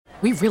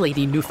We really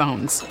need new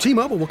phones.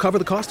 T-Mobile will cover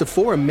the cost of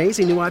 4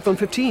 amazing new iPhone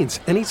 15s,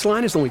 and each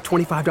line is only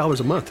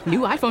 $25 a month. New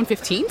iPhone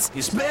 15s?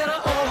 It's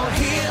better over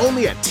here.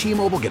 Only at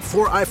T-Mobile, get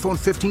 4 iPhone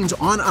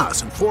 15s on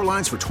us and 4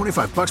 lines for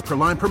 $25 per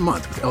line per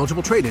month with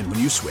eligible trade-in when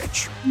you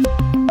switch.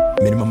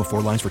 Minimum of 4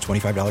 lines for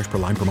 $25 per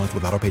line per month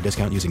with autopay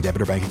discount using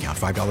debit or bank account.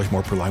 $5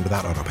 more per line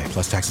without autopay,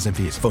 plus taxes and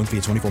fees. Phone fee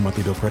at 24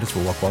 monthly bill credits for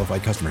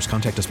well-qualified customers.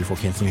 Contact us before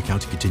canceling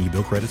account to continue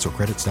bill credits or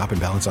credit stop and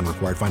balance on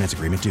required finance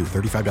agreement due.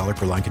 $35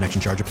 per line connection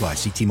charge applies.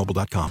 See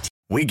T-Mobile.com.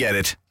 We get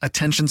it.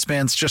 Attention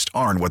spans just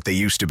aren't what they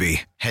used to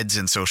be. Heads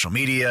in social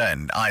media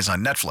and eyes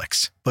on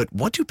Netflix. But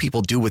what do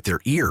people do with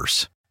their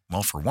ears?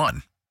 Well, for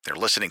one, they're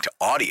listening to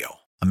audio.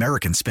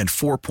 Americans spend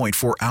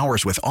 4.4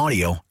 hours with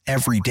audio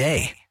every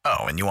day.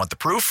 Oh, and you want the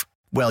proof?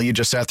 Well, you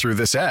just sat through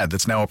this ad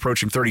that's now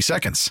approaching 30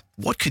 seconds.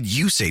 What could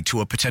you say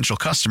to a potential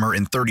customer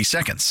in 30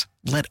 seconds?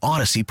 Let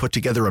Odyssey put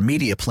together a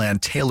media plan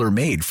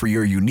tailor-made for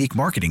your unique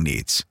marketing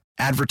needs.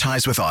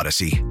 Advertise with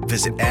Odyssey.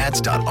 Visit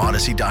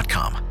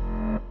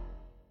ads.odyssey.com.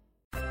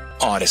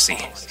 Odyssey.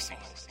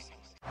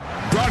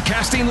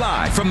 Broadcasting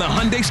live from the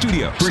Hyundai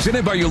Studios,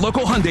 presented by your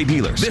local Hyundai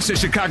dealers. This is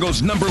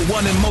Chicago's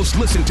 #1 and most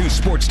listened to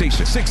sports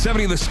station.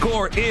 670 The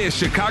Score is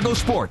Chicago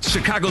Sports.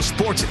 Chicago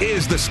Sports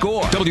is The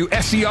Score.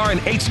 WSCR and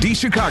HD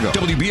Chicago.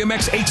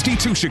 WBMX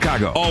HD2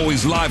 Chicago.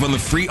 Always live on the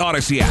free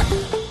Odyssey app.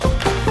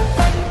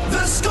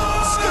 The Score!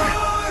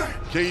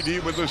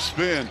 KD with a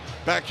spin.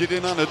 Back it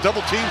in on a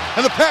double team.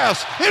 And the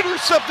pass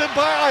intercepted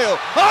by Ayo.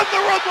 On the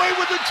runway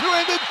with a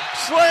two-handed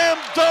slam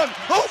dunk.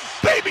 Oh,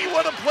 baby,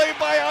 what a play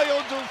by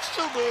Ayo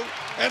Dosunmu.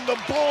 And the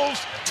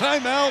Bulls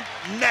timeout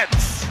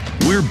Nets.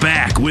 We're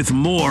back with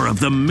more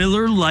of the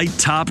Miller Lite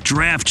Top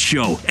Draft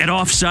Show at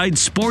Offside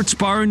Sports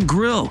Bar and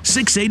Grill,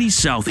 680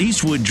 South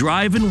Eastwood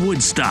Drive in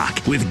Woodstock,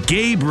 with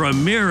Gabe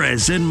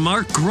Ramirez and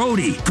Mark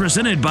Grody.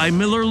 Presented by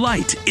Miller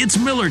Lite. It's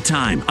Miller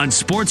time on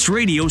Sports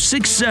Radio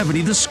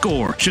 670 The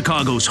Score,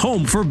 Chicago's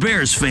home for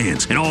Bears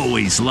fans, and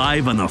always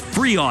live on the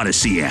free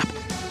Odyssey app.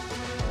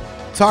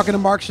 Talking to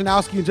Mark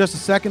Schanowski in just a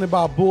second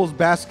about Bulls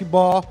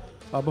basketball.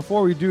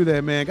 Before we do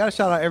that, man, got to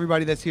shout out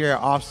everybody that's here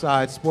at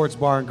Offside Sports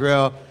Bar and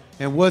Grill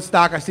in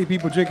Woodstock. I see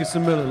people drinking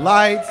some Miller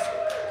Lights,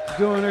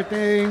 doing their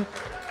thing.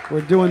 We're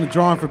doing the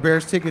drawing for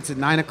Bears tickets at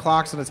 9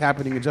 o'clock, so that's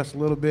happening in just a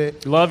little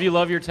bit. Love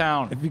your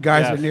town. If you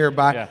guys are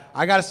nearby. Yeah.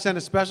 I got to send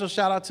a special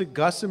shout-out to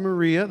Gus and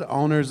Maria, the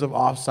owners of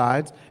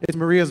Offsides. It's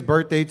Maria's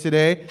birthday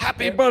today.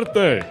 Happy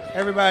birthday.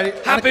 Everybody.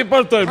 Happy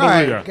birthday,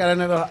 Maria.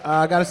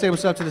 Right, got to say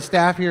what's up to the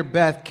staff here,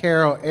 Beth,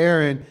 Carol,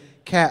 Aaron,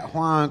 Kat,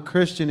 Juan,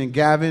 Christian, and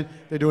Gavin.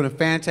 They're doing a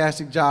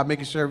fantastic job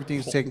making sure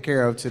everything's taken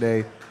care of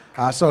today.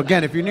 So,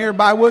 again, if you're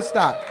nearby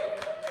Woodstock,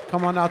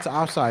 come on out to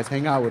Offsides.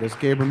 Hang out with us.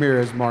 Gabe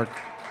Ramirez, Mark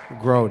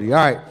Grody.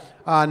 All right.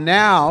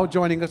 Now,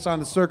 joining us on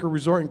the Circa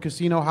Resort and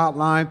Casino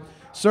Hotline,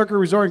 Circa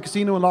Resort and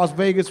Casino in Las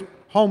Vegas,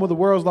 home of the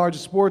world's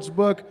largest sports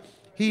book.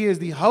 He is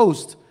the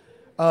host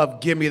of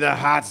Give Me the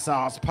Hot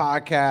Sauce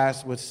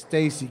podcast with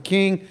Stacey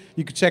King.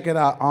 You can check it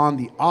out on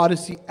the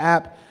Odyssey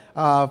app.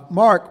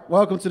 Mark,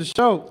 welcome to the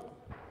show.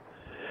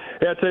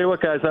 Yeah, I'll tell you what,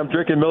 guys, I'm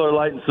drinking Miller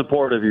Lite in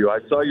support of you. I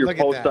saw your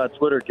post on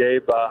Twitter,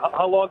 Gabe.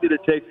 How long did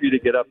it take for you to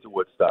get up to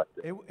Woodstock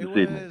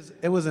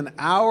It was an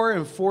hour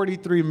and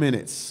 43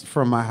 minutes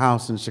from my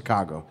house in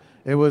Chicago.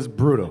 It was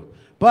brutal.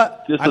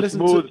 But just a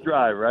smooth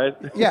drive, right?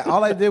 Yeah,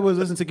 all I did was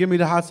listen to Give Me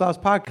the Hot Sauce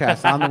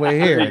podcast on the way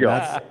here. There you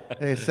go.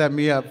 They set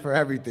me up for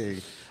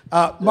everything.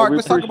 Mark,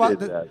 let's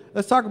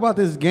talk about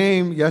this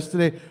game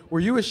yesterday. Were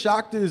you as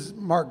shocked as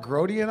Mark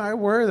Grody and I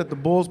were that the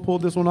Bulls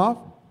pulled this one off?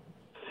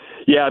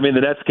 Yeah, I mean,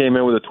 the Nets came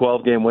in with a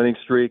 12-game winning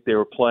streak. They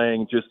were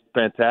playing just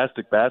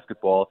fantastic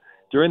basketball.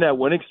 During that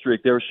winning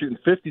streak, they were shooting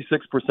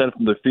 56%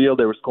 from the field.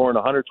 They were scoring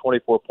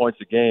 124 points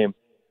a game.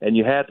 And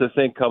you had to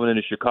think coming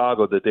into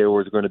Chicago that they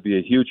were going to be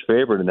a huge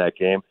favorite in that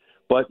game.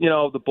 But, you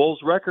know, the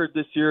Bulls' record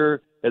this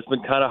year has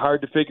been kind of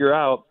hard to figure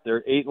out.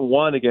 They're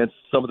 8-1 against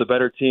some of the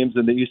better teams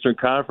in the Eastern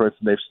Conference,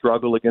 and they've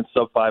struggled against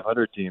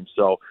sub-500 teams.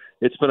 So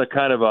it's been a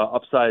kind of a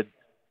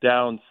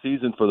upside-down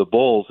season for the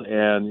Bulls.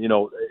 And, you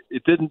know,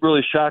 it didn't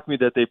really shock me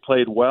that they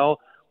played well.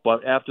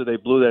 But after they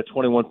blew that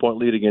 21-point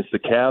lead against the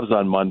Cavs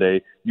on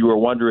Monday, you were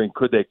wondering,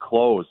 could they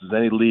close? Is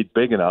any lead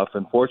big enough?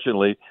 And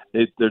fortunately,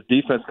 their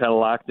defense kind of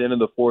locked in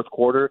the fourth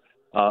quarter.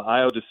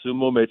 Ayo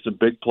Dosunmu made some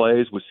big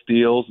plays with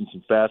steals and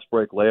some fast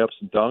break layups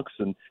and dunks,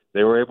 and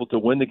they were able to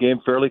win the game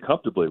fairly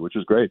comfortably, which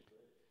was great.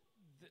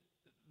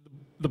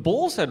 The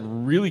Bulls had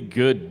really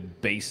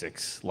good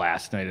basics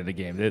last night in the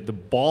game. The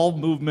ball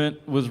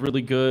movement was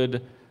really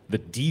good. The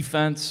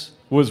defense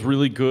was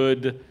really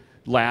good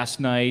last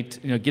night.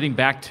 You know, getting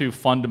back to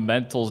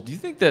fundamentals, do you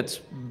think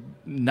that's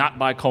not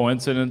by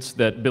coincidence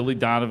that Billy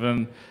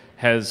Donovan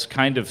has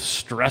kind of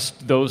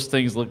stressed those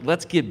things? Like,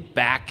 let's get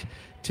back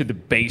to the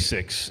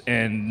basics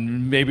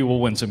and maybe we'll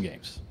win some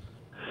games.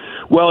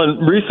 Well, in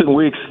recent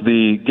weeks,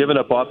 the giving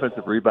up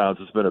offensive rebounds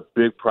has been a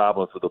big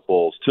problem for the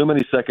Bulls. Too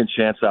many second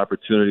chance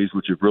opportunities,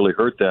 which have really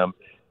hurt them.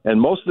 And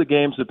most of the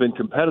games have been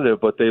competitive,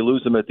 but they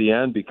lose them at the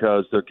end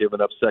because they're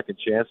giving up second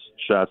chance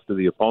shots to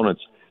the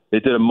opponents. They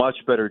did a much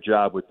better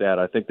job with that.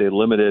 I think they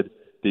limited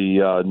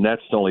the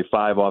Nets to only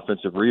 5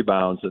 offensive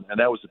rebounds, and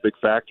that was a big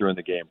factor in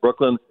the game.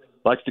 Brooklyn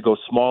likes to go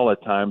small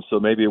at times, so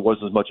maybe it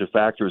wasn't as much a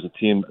factor as a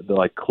team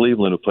like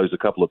Cleveland, who plays a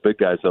couple of big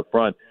guys up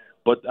front.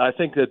 But I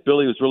think that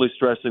Billy was really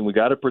stressing, we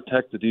got to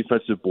protect the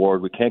defensive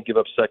board. We can't give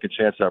up second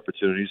chance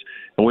opportunities,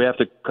 and we have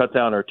to cut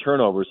down our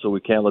turnovers so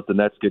we can't let the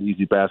Nets get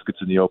easy baskets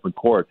in the open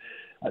court.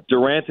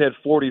 Durant had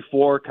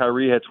 44,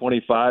 Kyrie had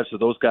 25, so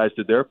those guys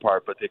did their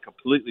part, but they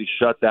completely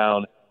shut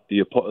down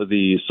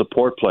the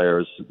support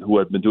players who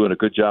had been doing a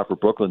good job for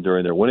Brooklyn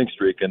during their winning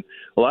streak. And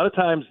a lot of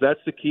times that's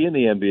the key in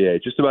the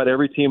NBA. Just about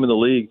every team in the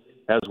league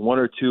has 1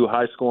 or 2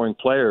 high-scoring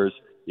players.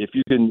 If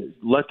you can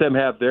let them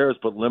have theirs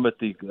but limit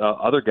the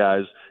other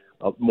guys,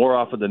 more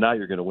often than not,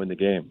 you're going to win the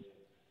game.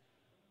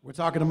 We're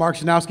talking to Mark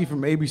Schanowski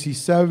from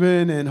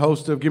ABC7 and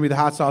host of Give Me the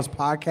Hot Sauce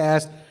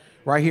podcast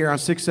right here on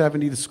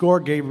 670 The Score.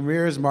 Gabe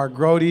Ramirez, Mark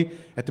Grody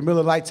at the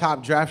Miller Lite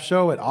Top Draft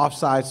Show at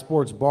Offside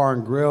Sports Bar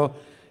and Grill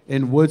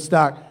in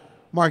Woodstock.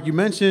 Mark, you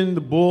mentioned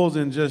the Bulls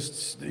and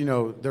just,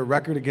 their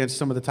record against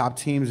some of the top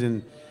teams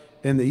in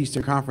the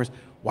Eastern Conference.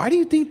 Why do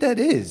you think that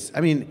is?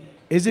 I mean,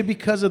 is it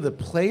because of the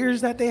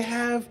players that they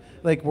have,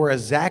 like whereas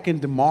Zach and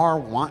DeMar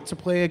want to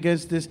play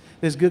against this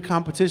good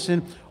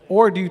competition,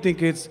 or do you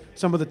think it's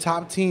some of the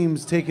top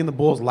teams taking the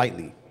Bulls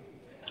lightly?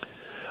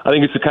 I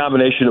think it's a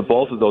combination of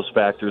both of those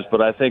factors,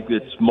 but I think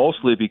it's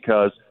mostly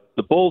because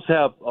the Bulls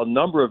have a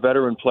number of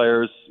veteran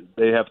players.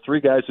 They have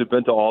 3 guys who've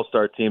been to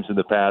all-star teams in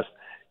the past.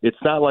 It's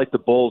not like the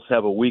Bulls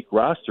have a weak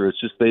roster. It's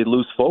just they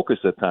lose focus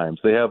at times.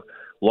 They have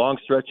long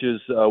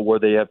stretches where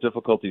they have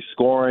difficulty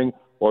scoring,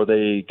 or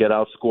they get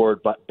outscored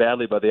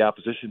badly by the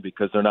opposition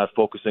because they're not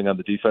focusing on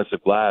the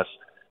defensive glass.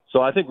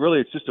 So I think really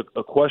it's just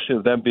a question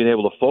of them being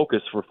able to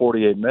focus for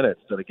 48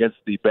 minutes. And against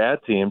the bad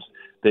teams,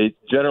 they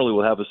generally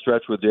will have a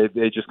stretch where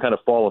they just kind of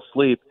fall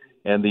asleep,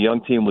 and the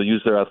young team will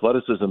use their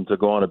athleticism to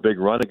go on a big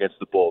run against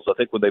the Bulls. I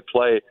think when they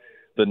play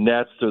the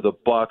Nets or the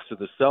Bucks or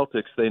the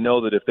Celtics, they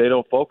know that if they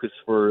don't focus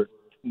for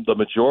the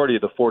majority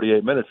of the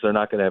 48 minutes, they're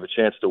not going to have a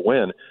chance to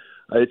win.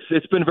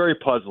 It's been very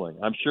puzzling.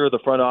 I'm sure the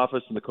front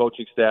office and the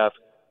coaching staff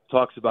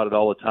talks about it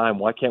all the time.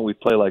 Why can't we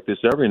play like this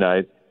every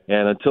night?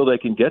 And until they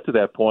can get to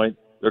that point,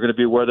 they're going to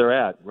be where they're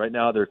at. Right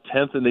now, they're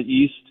 10th in the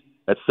East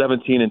at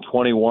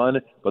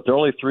 17-21, but they're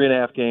only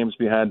 3.5 games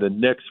behind the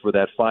Knicks for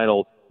that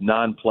final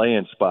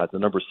non-play-in spot, the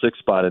number 6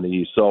 spot in the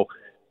East. So,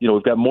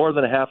 we've got more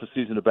than a half a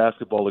season of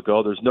basketball to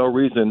go. There's no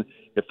reason,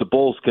 if the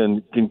Bulls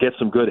can get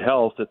some good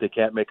health, that they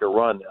can't make a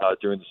run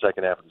during the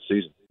second half of the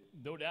season.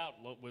 No doubt.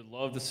 We'd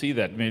love to see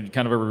that. I mean,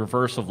 kind of a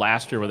reverse of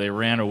last year where they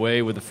ran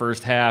away with the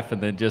first half and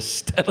then just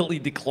steadily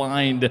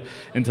declined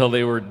until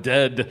they were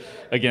dead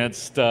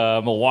against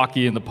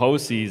Milwaukee in the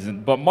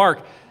postseason. But,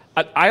 Mark,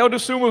 Ayo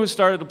Dosunmu has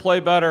started to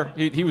play better.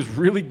 He was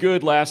really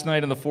good last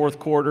night in the fourth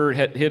quarter.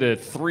 Hit a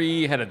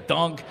 3, had a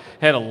dunk,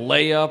 had a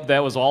layup.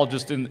 That was all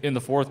just in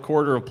the fourth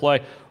quarter of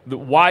play.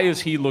 Why is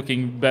he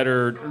looking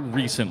better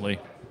recently?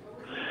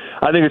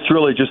 I think it's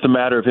really just a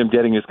matter of him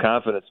getting his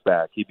confidence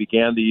back. He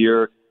began the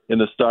year in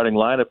the starting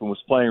lineup and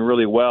was playing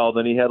really well.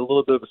 Then he had a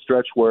little bit of a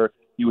stretch where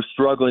he was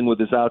struggling with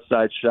his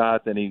outside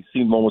shot, and he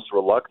seemed almost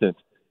reluctant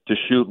to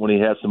shoot when he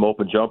had some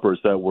open jumpers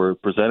that were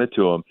presented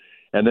to him.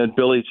 And then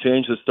Billy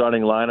changed the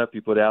starting lineup.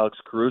 He put Alex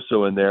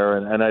Caruso in there,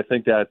 and I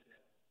think that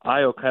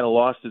Ayo kind of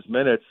lost his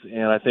minutes,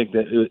 and I think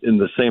that in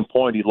the same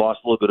point he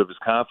lost a little bit of his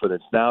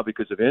confidence. Now,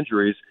 because of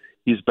injuries,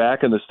 he's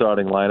back in the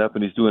starting lineup,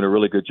 and he's doing a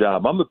really good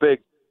job. I'm a big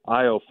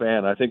Ayo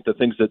fan. I think the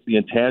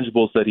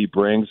intangibles that he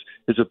brings,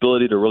 his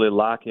ability to really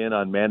lock in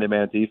on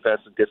man-to-man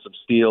defense and get some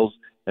steals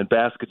and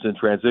baskets in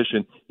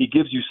transition, he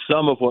gives you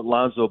some of what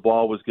Lonzo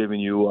Ball was giving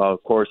you.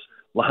 Of course,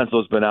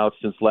 Lonzo's been out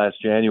since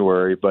last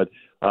January, but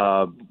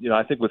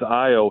I think with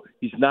Ayo,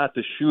 he's not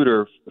the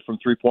shooter from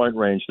three-point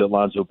range that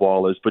Lonzo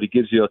Ball is, but he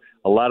gives you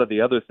a lot of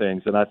the other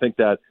things. And I think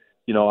that,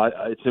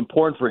 it's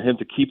important for him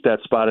to keep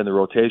that spot in the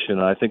rotation.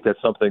 And I think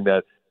that's something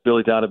that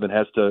Billy Donovan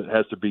has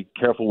to be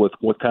careful with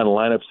what kind of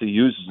lineups he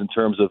uses in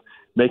terms of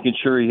making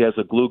sure he has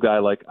a glue guy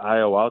like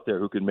Ayo out there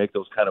who can make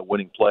those kind of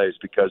winning plays.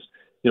 Because,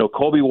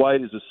 Kobe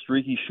White is a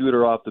streaky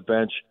shooter off the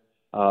bench.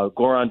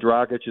 Goran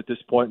Dragic at this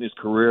point in his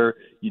career,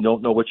 you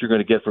don't know what you're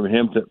going to get from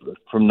him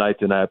from night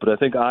to night. But I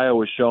think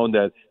Ayo has shown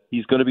that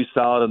he's going to be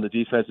solid on the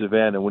defensive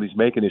end, and when he's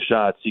making his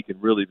shots, he can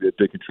really be a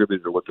big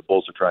contributor to what the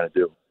Bulls are trying to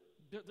do.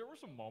 There were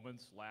some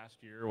moments last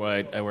year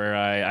where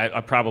I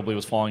probably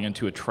was falling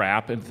into a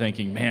trap and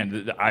thinking,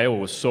 man, Ayo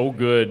was so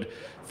good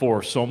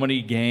for so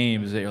many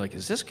games. They're like,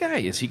 is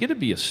he going to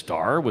be a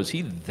star? Was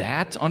he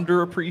that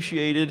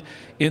underappreciated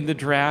in the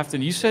draft?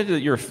 And you said that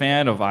you're a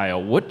fan of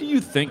Ayo. What do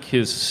you think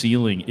his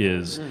ceiling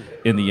is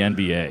in the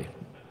NBA?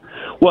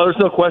 Well, there's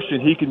no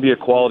question he can be a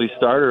quality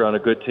starter on a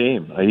good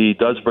team. He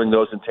does bring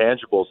those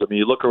intangibles. I mean,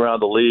 you look around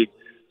the league,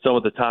 some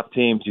of the top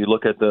teams, you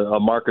look at the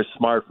Marcus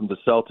Smart from the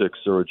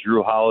Celtics or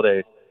Drew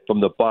Holiday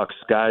from the Bucks,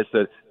 guys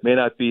that may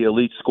not be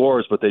elite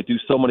scorers, but they do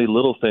so many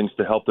little things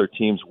to help their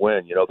teams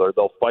win.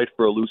 They'll fight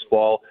for a loose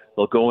ball.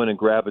 They'll go in and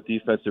grab a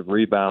defensive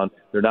rebound.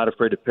 They're not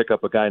afraid to pick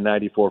up a guy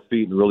 94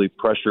 feet and really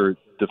pressure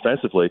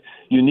defensively.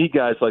 You need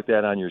guys like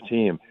that on your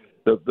team.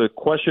 The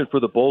question for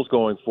the Bulls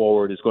going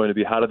forward is going to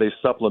be how do they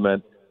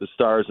supplement the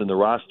stars in the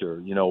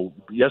roster.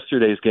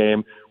 Yesterday's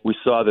game, we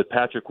saw that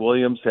Patrick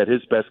Williams had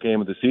his best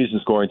game of the season,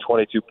 scoring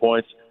 22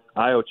 points.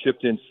 Io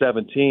chipped in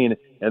 17,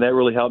 and that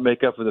really helped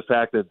make up for the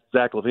fact that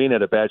Zach LaVine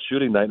had a bad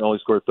shooting night and only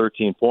scored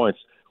 13 points.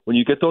 When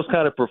you get those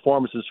kind of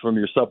performances from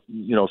your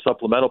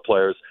supplemental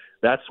players,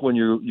 that's when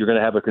you're going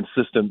to have a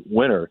consistent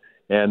winner,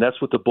 and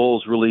that's what the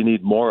Bulls really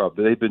need more of.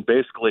 They've been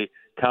basically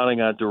counting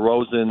on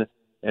DeRozan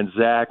and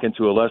Zach, and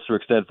to a lesser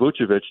extent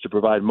Vucevic, to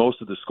provide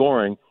most of the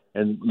scoring,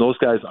 and those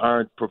guys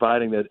aren't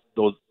providing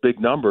those big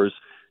numbers.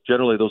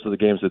 Generally, those are the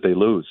games that they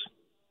lose.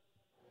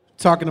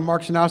 Talking to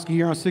Mark Schanowski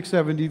here on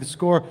 670 The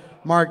Score.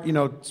 Mark,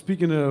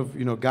 speaking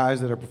of,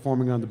 guys that are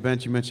performing on the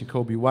bench, you mentioned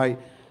Kobe White.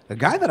 A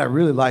guy that I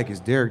really like is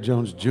Derrick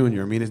Jones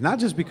Jr. I mean, it's not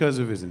just because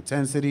of his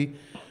intensity,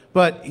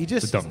 but he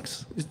just – the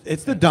dunks.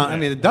 It's the dunk. I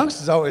mean, the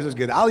dunks is always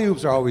good.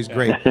 Alley-oops are always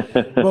great.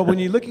 But when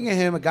you're looking at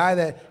him, a guy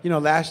that,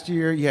 last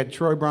year you had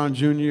Troy Brown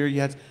Jr.,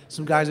 you had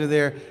some guys that are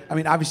there. I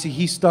mean, obviously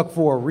he's stuck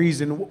for a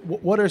reason.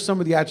 What are some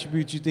of the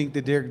attributes you think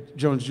that Derrick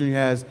Jones Jr.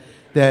 has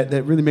that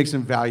really makes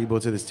him valuable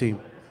to this team?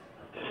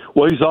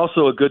 Well, he's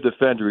also a good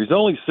defender. He's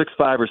only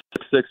 6'5" or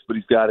 6'6", but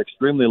he's got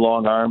extremely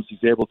long arms.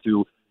 He's able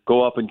to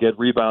go up and get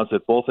rebounds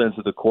at both ends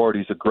of the court.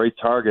 He's a great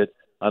target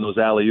on those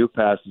alley-oop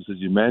passes, as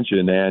you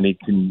mentioned, and he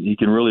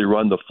can really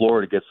run the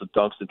floor to get some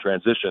dunks in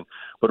transition.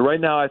 But right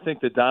now, I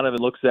think that Donovan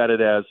looks at it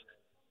as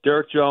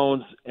Derrick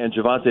Jones and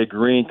Javonte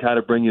Green kind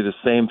of bring you the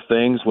same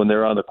things when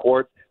they're on the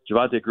court.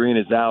 Javonte Green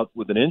is out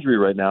with an injury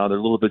right now. They're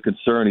a little bit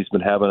concerned. He's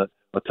been having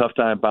a tough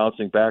time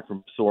bouncing back from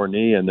a sore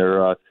knee, and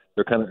they're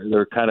kind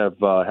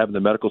of having the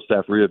medical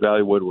staff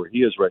reevaluate where he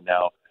is right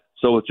now.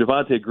 So with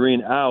Javonte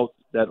Green out,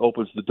 that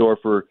opens the door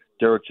for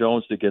Derrick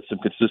Jones to get some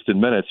consistent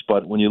minutes.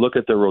 But when you look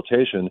at their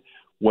rotation,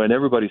 when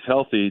everybody's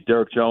healthy,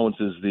 Derrick Jones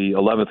is the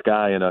 11th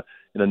guy in a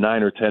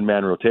 9 or 10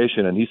 man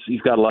rotation, and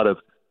he's got a lot of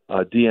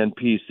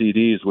DNP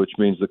CDs, which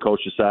means the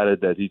coach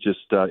decided that he just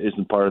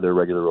isn't part of their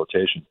regular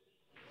rotation.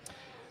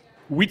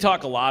 We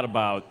talk a lot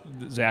about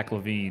Zach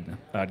LaVine,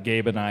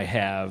 Gabe and I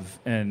have,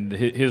 and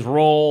his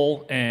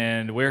role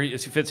and where he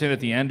fits in at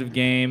the end of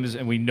games.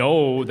 And we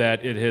know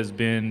that it has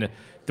been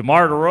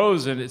DeMar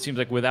DeRozan, it seems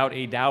like without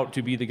a doubt,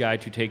 to be the guy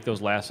to take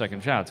those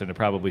last-second shots, and it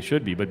probably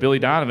should be. But Billy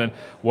Donovan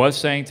was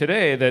saying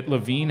today that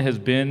LaVine has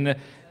been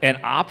an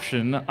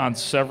option on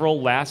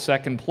several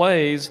last-second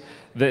plays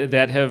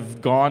that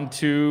have gone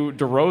to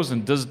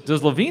DeRozan. Does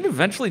LaVine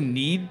eventually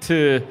need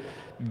to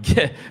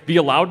be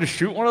allowed to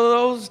shoot one of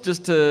those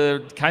just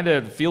to kind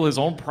of feel his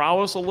own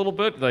prowess a little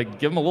bit, like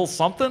give him a little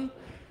something?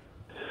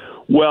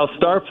 Well,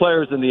 star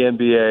players in the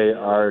NBA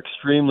are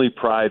extremely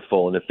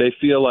prideful, and if they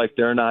feel like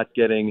they're not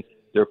getting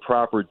their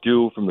proper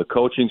due from the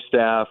coaching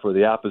staff or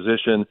the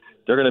opposition,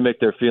 they're going to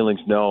make their feelings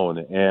known.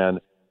 And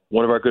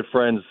one of our good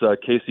friends,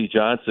 Casey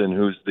Johnson,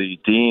 who's the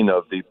dean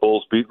of the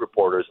Bulls beat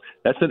reporters,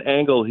 that's an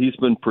angle he's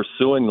been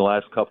pursuing the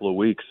last couple of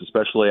weeks,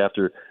 especially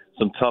after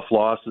some tough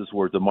losses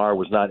where DeMar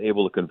was not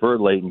able to convert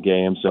late in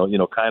games. So,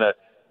 kind of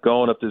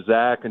going up to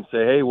Zach and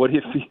say, hey, what do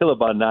you feel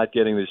about not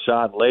getting the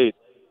shot late?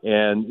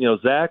 And,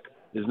 Zach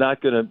is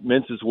not going to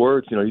mince his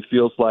words. He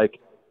feels like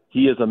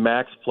he is a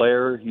max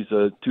player. He's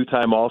a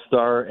two-time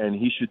All-Star, and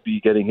he should be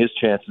getting his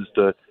chances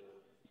to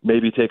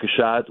maybe take a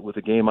shot with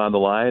a game on the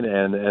line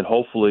and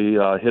hopefully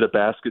hit a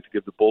basket to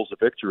give the Bulls a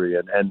victory.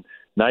 And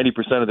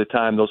 90% of the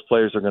time, those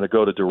players are going to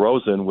go to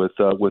DeRozan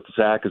with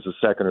Zach as a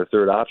second or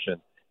third option.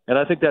 And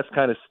I think that's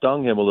kind of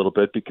stung him a little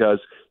bit because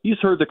he's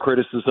heard the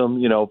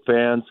criticism,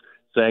 fans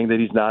saying that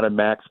he's not a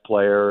max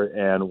player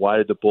and why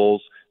did the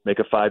Bulls make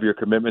a 5-year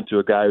commitment to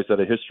a guy who's had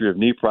a history of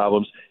knee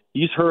problems.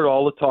 He's heard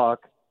all the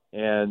talk,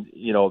 and,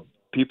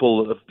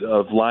 people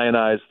have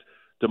lionized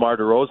DeMar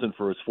DeRozan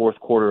for his fourth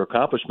quarter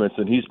accomplishments,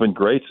 and he's been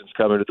great since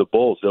coming to the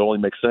Bulls. It only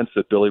makes sense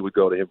that Billy would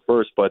go to him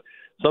first. But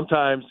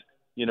sometimes,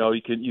 you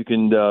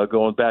can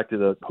going back to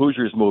the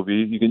Hoosiers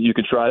movie, you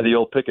can try the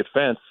old picket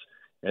fence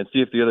and see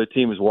if the other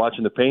team is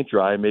watching the paint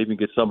dry and maybe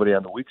get somebody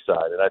on the weak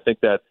side. And I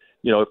think that,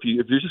 if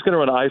you're just going to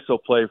run ISO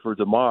play for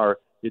DeMar,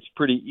 it's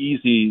pretty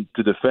easy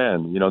to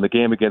defend. In the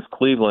game against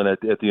Cleveland at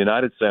the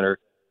United Center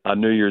on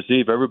New Year's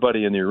Eve,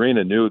 everybody in the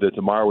arena knew that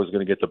DeMar was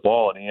going to get the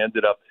ball, and he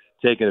ended up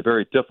taking a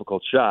very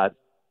difficult shot.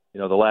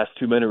 The last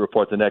 2-minute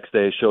report the next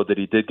day showed that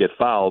he did get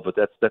fouled, but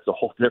that's a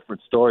whole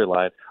different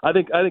storyline. I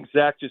think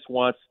Zach just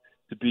wants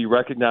to be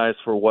recognized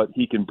for what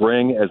he can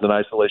bring as an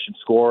isolation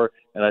scorer,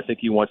 and I think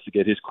he wants to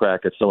get his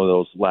crack at some of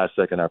those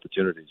last-second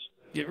opportunities.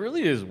 It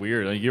really is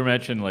weird. Like you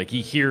mentioned,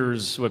 he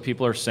hears what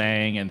people are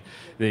saying, and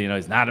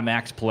he's not a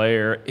max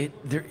player.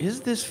 There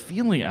is this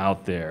feeling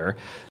out there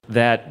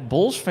that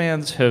Bulls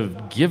fans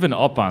have given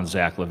up on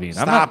Zach LaVine.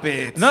 Stop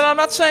it. No, I'm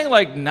not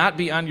saying not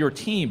be on your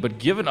team, but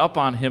given up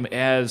on him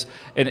as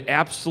an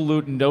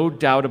absolute, no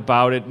doubt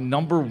about it,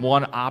 number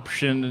one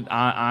option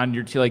on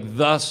your team,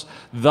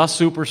 the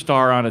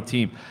superstar on a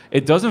team.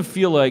 It doesn't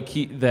feel like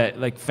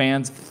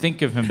fans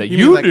think of him that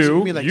you do.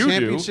 You mean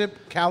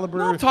championship caliber?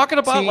 No, I'm talking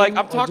about team,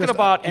 I'm talking about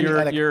about And,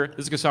 like- your this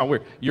is gonna sound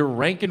weird, your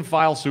rank and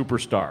file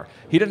superstar.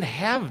 He didn't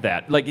have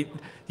that. Like,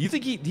 you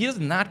think he does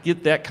not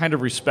get that kind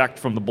of respect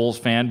from the Bulls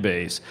fan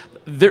base?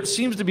 There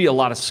seems to be a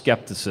lot of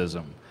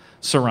skepticism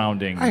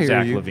surrounding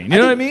Zach LaVine. You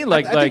know what I mean?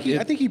 I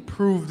think he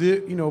proved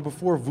it,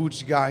 before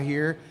Vooch got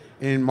here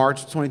in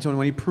March 2020,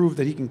 when he proved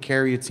that he can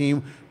carry a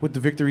team with the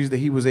victories that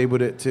he was able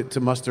to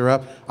muster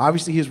up.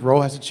 Obviously, his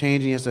role has to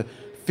change, and he has to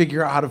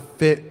figure out how to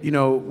fit,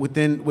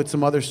 with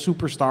some other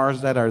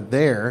superstars that are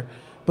there.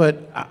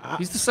 But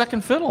he's the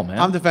second fiddle, man.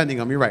 I'm defending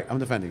him. You're right. I'm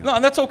defending him. No,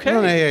 that's okay.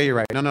 No, yeah, you're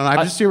right. No.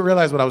 I just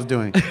realized what I was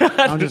doing.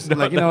 I'm just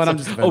like, you know what? I'm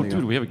just defending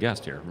him. Dude, we have a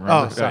guest here.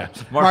 Oh, sorry.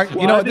 Mark,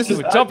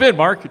 jump in,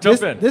 Mark.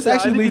 Jump in. This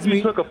actually leads me.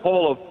 If you took a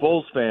poll of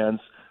Bulls fans,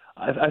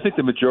 I think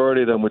the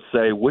majority of them would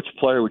say, which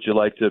player would you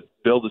like to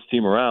build this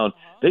team around?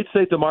 They'd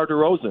say DeMar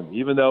DeRozan,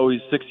 even though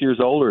he's 6 years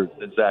older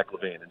than Zach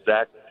LaVine. And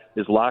Zach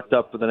is locked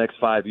up for the next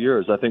 5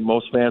 years. I think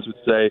most fans would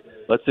say,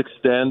 let's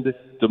extend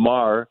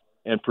DeMar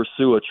and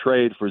pursue a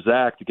trade for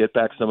Zach to get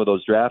back some of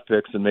those draft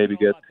picks and maybe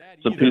get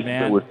some pieces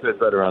that would fit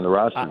better on the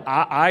roster.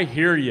 I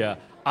hear you.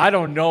 I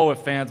don't know if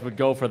fans would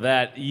go for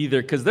that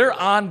either, because they're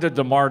on to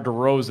DeMar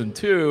DeRozan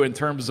too in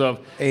terms of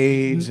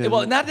age.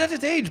 Well, not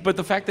his age, but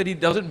the fact that he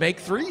doesn't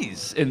make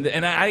threes. And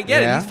I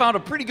get it. He's found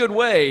a pretty good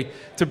way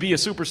to be a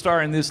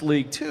superstar in this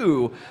league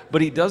too, but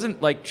he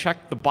doesn't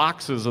check the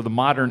boxes of the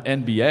modern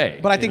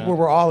NBA. But I think what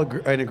we're all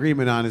in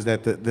agreement on is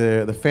that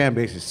the fan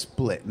base is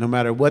split. No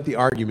matter what the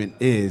argument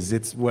is,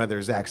 it's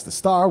whether Zach's the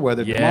star,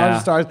 whether DeMar's the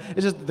star.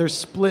 It's just they're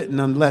split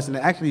nonetheless. And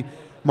actually,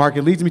 Mark,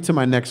 it leads me to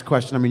my next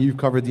question. I mean, you've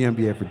covered the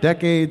NBA for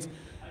decades,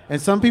 and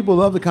some people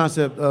love the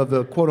concept of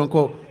the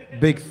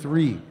quote-unquote big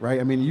three, right?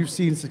 I mean, you've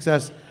seen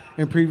success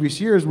in previous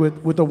years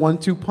with the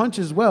 1-2 punch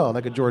as well,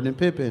 like a Jordan and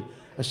Pippen,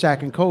 a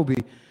Shaq and Kobe.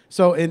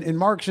 So in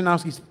Mark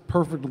Schanowski's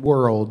perfect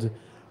world,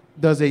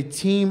 does a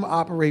team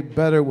operate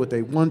better with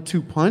a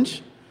 1-2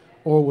 punch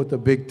or with a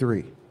big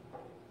three?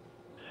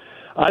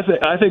 I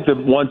think the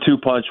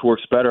 1-2 punch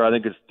works better. I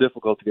think it's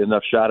difficult to get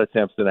enough shot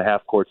attempts in a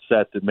half-court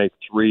set to make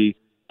three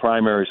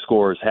primary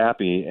scorers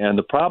happy. And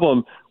the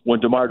problem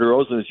when DeMar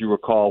DeRozan, as you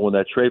recall, when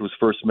that trade was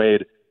first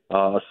made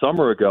a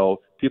summer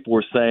ago, people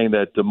were saying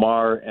that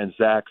DeMar and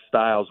Zach's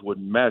styles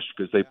wouldn't mesh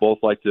because they both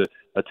like to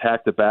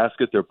attack the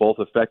basket. They're both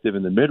effective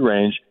in the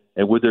mid-range.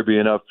 And would there be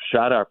enough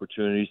shot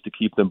opportunities to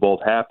keep them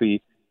both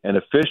happy and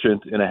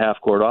efficient in a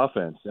half-court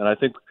offense? And I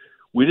think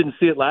we didn't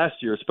see it last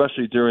year,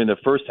 especially during the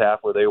first half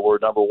where they were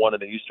number one in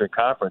the Eastern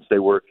Conference. They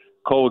were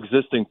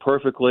coexisting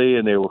perfectly,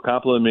 and they were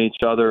complementing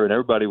each other, and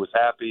everybody was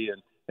happy,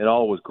 and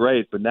all was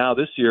great. But now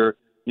this year,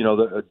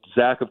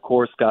 Zach, of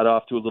course, got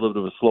off to a little bit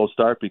of a slow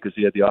start because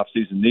he had the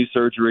off-season knee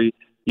surgery.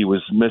 He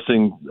was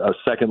missing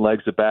second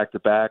legs of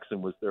back-to-backs,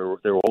 and they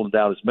were holding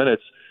down his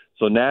minutes.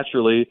 So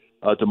naturally,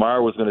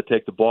 DeMar was going to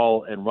take the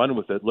ball and run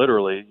with it,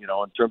 literally,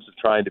 in terms of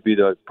trying to be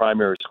the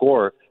primary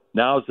scorer.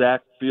 Now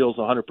Zach feels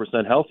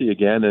 100% healthy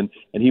again, and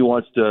he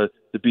wants to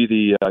be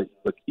the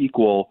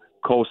equal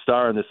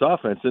co-star in this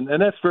offense, and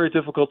that's very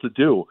difficult to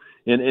do.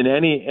 In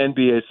any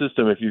NBA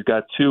system, if you've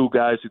got two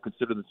guys who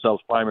consider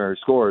themselves primary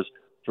scorers,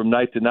 from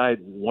night to night,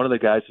 one of the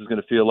guys is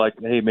going to feel like,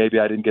 hey, maybe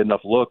I didn't get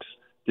enough looks,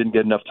 didn't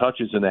get enough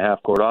touches in the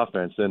half-court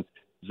offense. And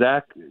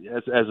Zach,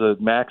 as a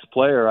max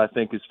player, I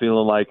think is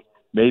feeling like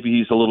maybe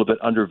he's a little bit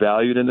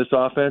undervalued in this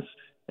offense.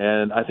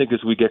 And I think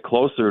as we get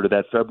closer to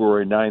that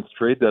February 9th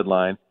trade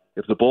deadline,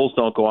 if the Bulls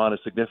don't go on a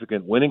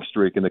significant winning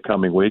streak in the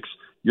coming weeks,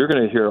 you're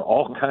going to hear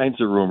all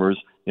kinds of rumors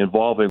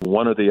involving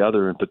one or the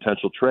other in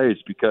potential trades,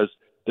 because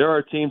there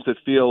are teams that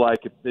feel like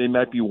they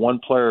might be one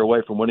player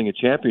away from winning a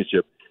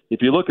championship.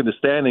 If you look at the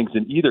standings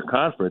in either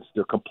conference,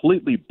 they're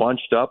completely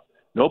bunched up.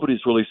 Nobody's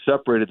really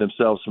separated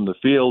themselves from the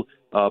field.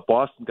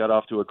 Boston got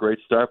off to a great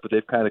start, but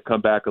they've kind of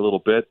come back a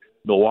little bit.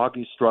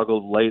 Milwaukee's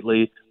struggled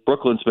lately.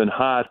 Brooklyn's been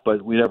hot,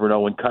 but we never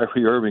know when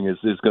Kyrie Irving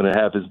is going to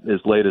have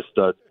his latest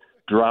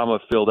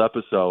drama-filled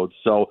episode.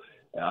 So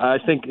I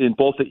think in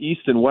both the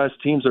East and West,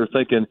 teams are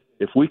thinking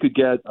if we could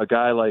get a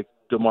guy like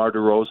DeMar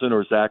DeRozan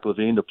or Zach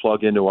LaVine to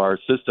plug into our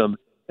system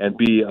and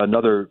be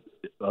another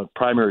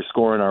primary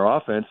scorer in our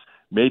offense,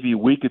 maybe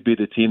we could be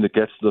the team that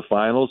gets to the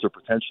finals or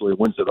potentially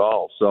wins it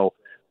all. So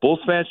Bulls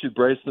fans should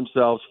brace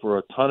themselves for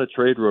a ton of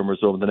trade rumors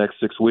over the next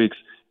 6 weeks.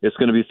 It's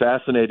going to be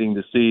fascinating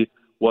to see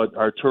what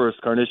Arturas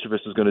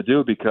Karnisovas is going to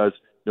do, because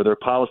their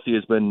policy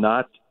has been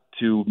not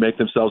to make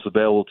themselves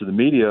available to the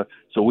media,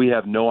 so we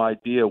have no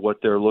idea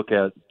what their look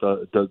at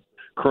the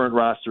current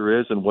roster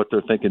is and what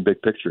they're thinking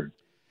big picture.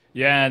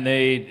 Yeah, and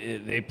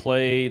they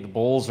play. The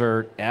Bulls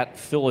are at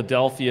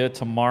Philadelphia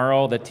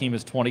tomorrow. That team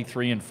is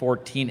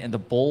 23-14, and the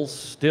Bulls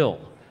still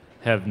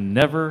have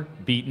never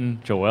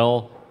beaten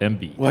Joel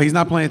Embiid. Well, he's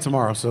not playing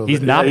tomorrow, so he's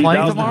not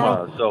playing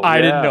tomorrow. So,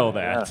 I didn't know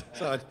that.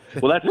 Yeah.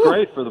 Well, that's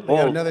great for the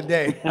Bulls. Another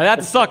day.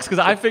 That sucks, because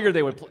I figured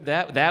they would.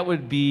 That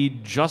would be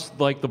just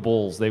like the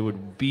Bulls. They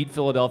would beat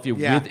Philadelphia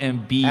with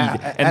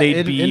Embiid, and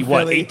they'd be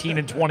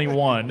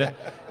 18-21.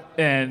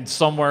 And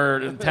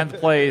somewhere in 10th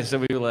place, and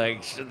we'd be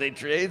like, should they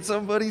trade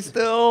somebody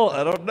still?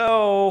 I don't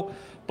know.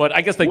 But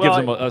I guess that gives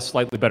them a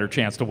slightly better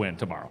chance to win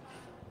tomorrow.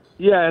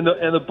 Yeah, and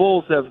the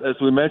Bulls have, as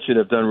we mentioned,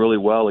 have done really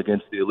well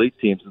against the elite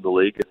teams in the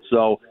league.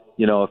 So,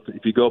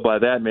 if you go by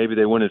that, maybe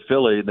they win in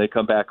Philly and they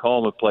come back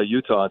home and play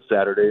Utah on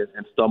Saturday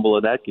and stumble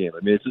in that game.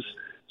 I mean, it's just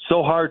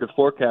so hard to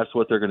forecast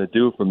what they're going to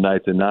do from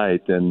night to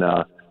night. And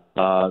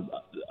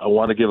I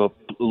want to give a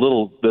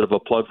little bit of a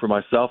plug for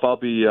myself. I'll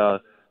be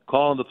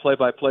calling the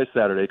play-by-play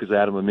Saturday because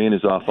Adam Amin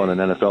is off on an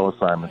NFL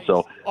assignment.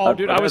 So,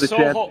 dude, I was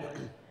so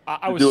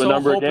do a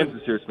number of games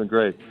this year. It's been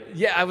great.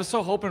 Yeah, I was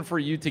so hoping for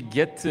you to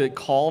get to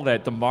call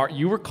that.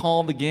 You were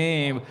calling the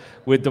game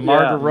with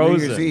DeMar DeRozan.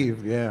 New Year's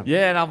Eve, yeah.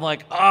 Yeah, and I'm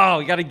like,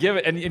 you got to give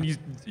it. And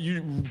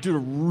you do a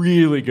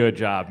really good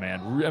job,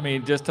 man. I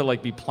mean, just to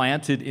be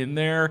planted in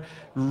there,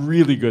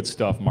 really good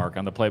stuff, Mark,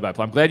 on the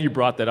play-by-play. I'm glad you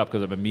brought that up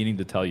because I've been meaning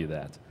to tell you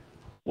that.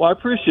 Well, I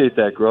appreciate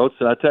that, Groats.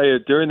 And I tell you,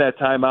 during that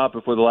timeout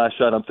before the last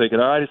shot, I'm thinking,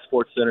 all right,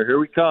 Sports Center, here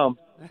we come.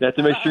 You have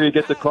to make sure you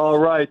get the call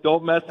right.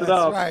 Don't mess it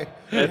up. Right.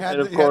 And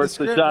of course,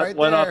 the shot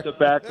went off the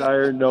back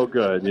iron, no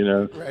good,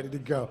 Ready to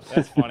go.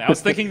 That's funny. I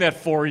was thinking that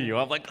for you.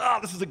 I'm like,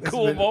 this is a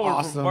cool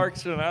moment from Mark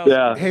Schanowski.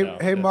 Yeah.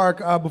 Hey, Mark,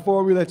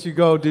 before we let you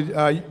go, did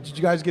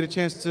you guys get a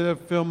chance to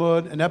film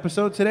an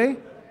episode today?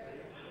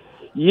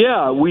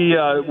 Yeah, we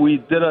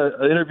did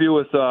an interview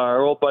with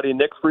our old buddy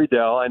Nick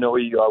Friedel. I know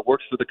he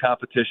works for the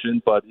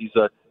competition, but he's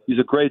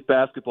a great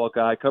basketball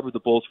guy. Covered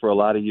the Bulls for a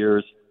lot of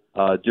years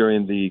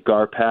during the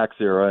Gar Pax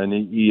era, and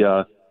he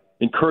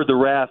incurred the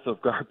wrath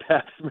of Gar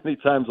Pax many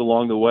times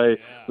along the way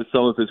with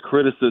some of his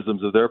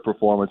criticisms of their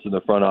performance in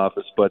the front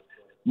office. But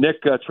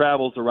Nick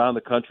travels around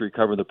the country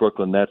covering the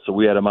Brooklyn Nets, so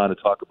we had him on to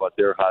talk about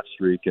their hot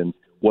streak and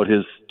what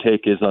his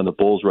take is on the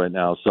Bulls right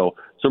now. So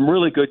some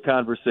really good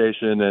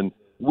conversation, and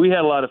we had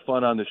a lot of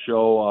fun on the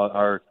show.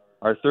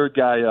 Our third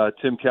guy,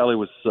 Tim Kelly,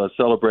 was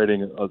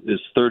celebrating his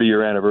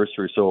 30-year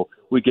anniversary, so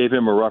we gave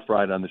him a rough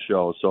ride on the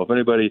show. So if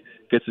anybody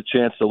gets a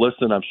chance to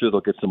listen, I'm sure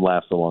they'll get some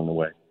laughs along the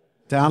way.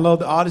 Download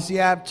the Odyssey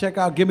app. Check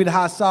out Give Me the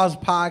Hot Sauce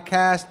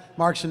podcast.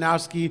 Mark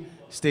Schanowski,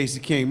 Stacey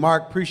King.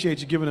 Mark,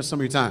 appreciate you giving us some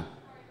of your time.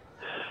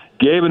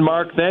 Gabe and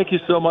Mark, thank you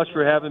so much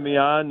for having me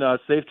on.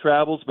 Safe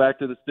travels back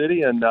to the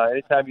city, and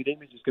anytime you need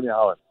me, just give me a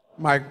holler.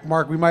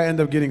 Mark, we might end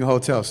up getting a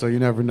hotel, so you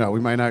never know. We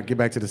might not get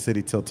back to the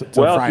city till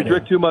well, Friday. If you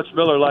drink too much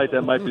Miller Lite,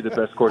 that might be the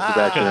best course of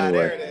action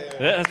anyway.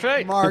 That's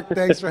right. Mark,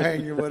 thanks for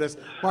hanging with us.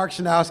 Mark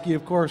Schanowski,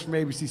 of course, from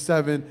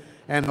ABC7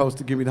 and host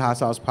of Give Me the Hot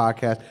Sauce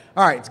podcast.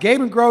 All right, it's Gabe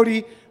and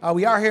Grody.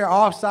 We are here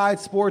Offside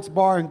Sports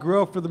Bar and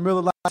Grill for the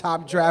Miller Lite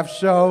Top Draft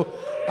Show.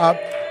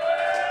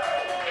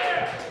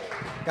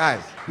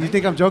 Guys, you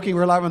think I'm joking?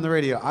 We're live on the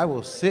radio. I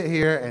will sit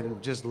here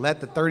and just let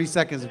the 30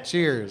 seconds of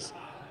cheers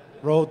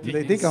roll.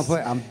 They think I'm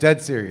playing. I'm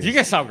dead serious. You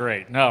guys sound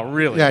great. No,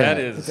 really. Yeah, that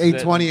is.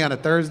 It's 8:20 on a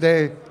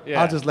Thursday.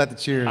 Yeah. I'll just let the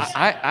cheers.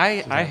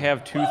 I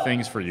have two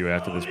things for you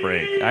after this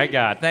break.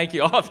 Thank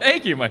you. Oh,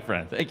 thank you, my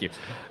friend. Thank you.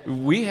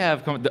 We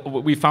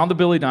found the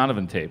Billy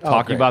Donovan tape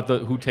talking about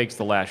who takes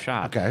the last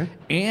shot. Okay.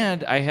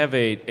 And I have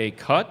a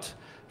cut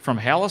from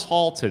Hallis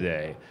Hall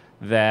today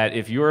that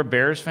if you're a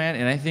Bears fan,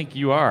 and I think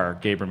you are,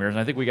 Gabe Ramirez, and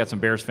I think we got some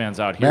Bears fans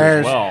out here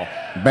as well.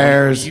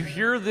 Bears. When you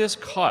hear this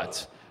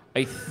cut,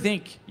 I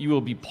think you will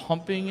be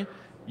pumping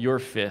your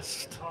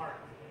fist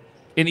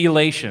in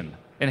elation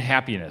and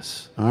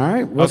happiness. All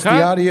right. What's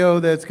the audio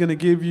that's going to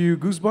give you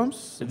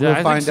goosebumps?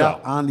 We'll find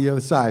out on the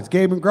other side. It's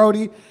Gabe and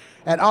Grody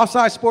at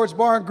Offside Sports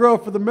Bar and Grill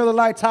for the Miller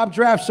Lite Top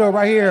Draft Show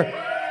right here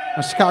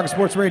on Chicago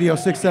Sports Radio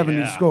 670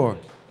 The Score.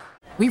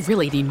 We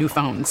really need new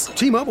phones.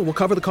 T-Mobile will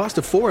cover the cost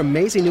of 4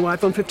 amazing new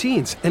iPhone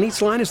 15s, and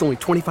each line is only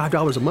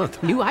 $25 a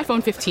month. New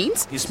iPhone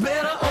 15s? It's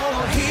better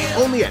over here.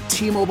 Only at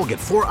T-Mobile, get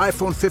 4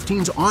 iPhone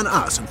 15s on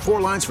us and 4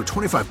 lines for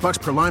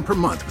 $25 per line per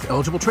month with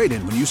eligible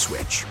trade-in when you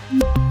switch.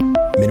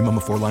 Minimum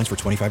of 4 lines for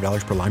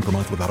 $25 per line per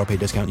month with auto-pay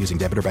discount using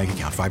debit or bank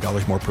account.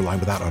 $5 more per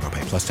line without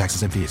auto-pay, plus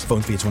taxes and fees.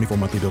 Phone fee at 24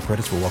 monthly bill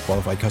credits for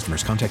well-qualified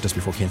customers. Contact us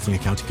before canceling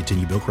account to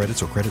continue bill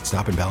credits or credit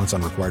stop and balance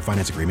on required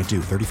finance agreement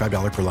due.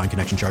 $35 per line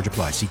connection charge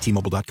applies. See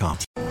T-Mobile.com.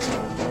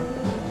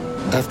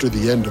 After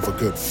the end of a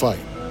good fight,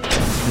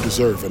 you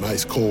deserve an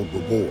ice-cold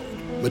reward.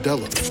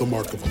 Modelo is the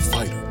mark of a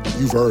fighter.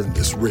 You've earned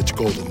this rich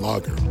golden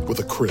lager with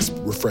a crisp,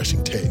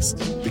 refreshing taste.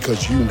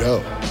 Because you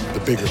know, the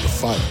bigger the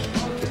fight,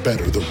 the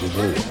better the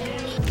reward.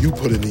 You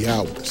put in the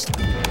hours,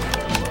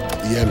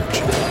 the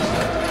energy,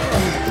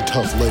 the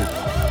tough labor.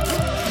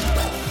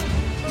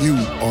 You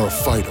are a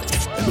fighter,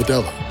 and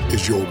Modelo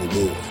is your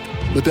reward.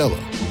 Modelo,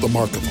 the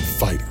mark of a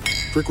fighter.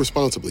 Drink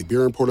responsibly.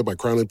 Beer imported by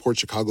Crown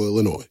Imports, Chicago,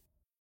 Illinois.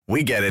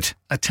 We get it.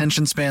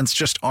 Attention spans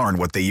just aren't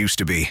what they used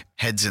to be.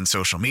 Heads in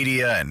social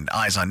media and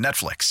eyes on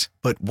Netflix.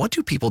 But what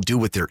do people do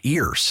with their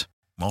ears?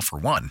 Well, for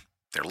one,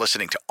 they're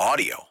listening to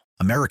audio.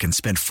 Americans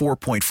spend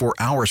 4.4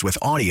 hours with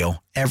audio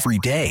every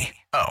day.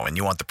 Oh, and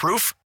you want the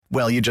proof?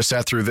 Well, you just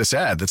sat through this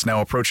ad that's now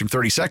approaching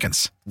 30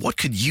 seconds. What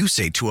could you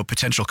say to a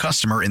potential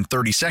customer in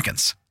 30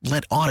 seconds?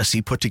 Let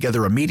Odyssey put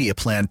together a media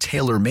plan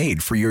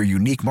tailor-made for your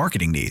unique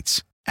marketing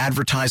needs.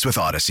 Advertise with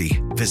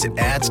Odyssey. Visit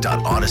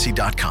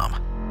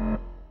ads.odyssey.com.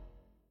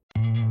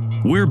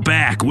 We're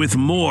back with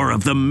more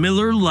of the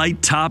Miller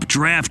Lite Top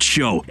Draft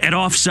Show at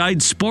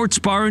Offside Sports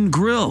Bar and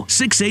Grill,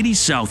 680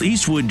 South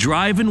Eastwood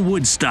Drive in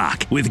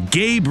Woodstock, with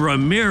Gabe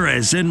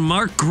Ramirez and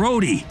Mark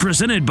Grody.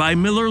 Presented by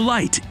Miller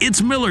Lite.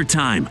 It's Miller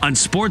time on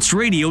Sports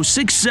Radio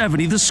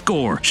 670 The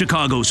Score,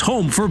 Chicago's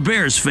home for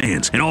Bears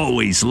fans, and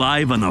always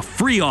live on the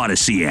free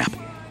Odyssey app.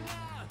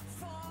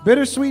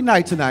 Bittersweet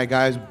night tonight,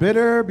 guys.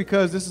 Bitter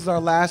because this is our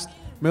last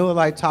Miller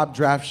Lite Top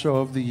Draft Show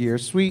of the year.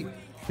 Sweet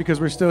because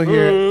we're still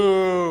here.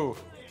 Boo.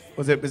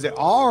 Is it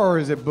all or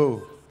is it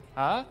boo?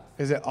 Huh?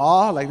 Is it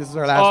all? Like this is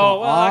our last one? Oh,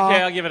 well, all?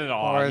 okay, I'll give it an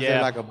all. Or is yeah.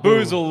 it like a boo?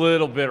 Boo's a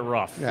little bit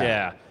rough. Yeah.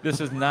 Yeah.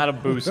 This is not a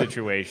boo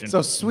situation.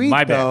 So sweet,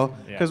 My bad. though,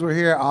 because we're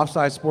here at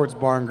Offside Sports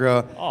Bar and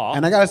Grill. Aw.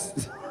 And I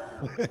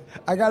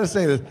gotta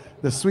say,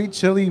 the sweet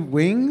chili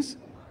wings,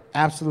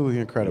 absolutely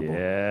incredible.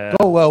 Yeah.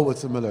 Go well with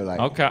some Miller Lite.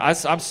 Okay,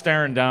 I'm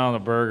staring down the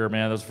burger,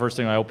 man. That was the first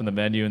thing I opened the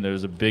menu, and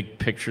there's a big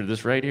picture of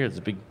this right here. It's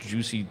a big,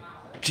 juicy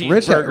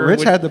cheeseburger. Rich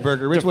with had the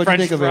burger. Rich, the what do you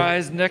think of it?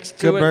 French fries next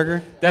to Good it.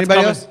 burger. That's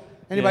Anybody coming. else?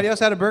 Anybody else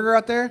had a burger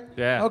out there?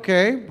 Yeah.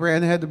 Okay,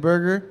 Brandon had the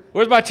burger.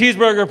 Where's my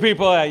cheeseburger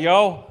people at,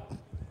 yo?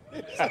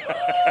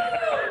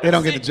 They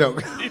don't get the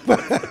joke.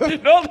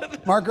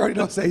 Mark Grody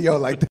don't say yo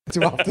like that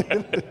too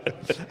often.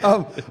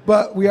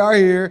 But we are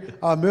here.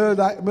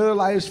 Miller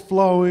Lite is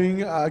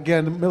flowing.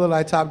 Again, the Miller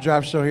Lite Top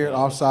Draft Show here at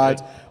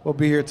Offsides. We'll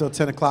be here till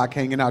 10 o'clock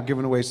hanging out,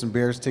 giving away some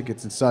Bears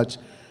tickets and such.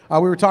 We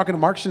were talking to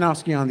Mark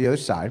Schanowski on the other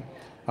side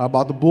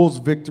about the Bulls'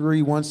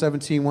 victory,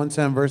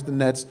 117-110 versus the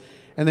Nets.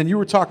 And then you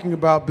were talking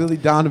about Billy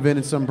Donovan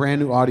and some brand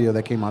new audio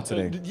that came out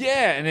today.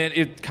 Yeah, and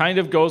it kind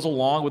of goes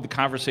along with the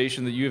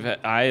conversation that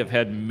I have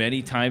had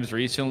many times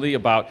recently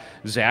about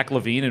Zach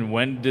LaVine and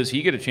when does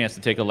he get a chance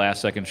to take a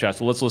last-second shot.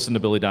 So let's listen to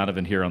Billy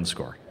Donovan here on The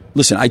Score.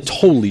 Listen, I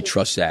totally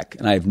trust Zach,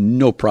 and I have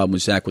no problem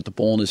with Zach with the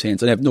ball in his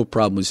hands, and I have no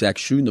problem with Zach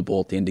shooting the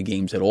ball at the end of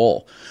games at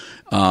all.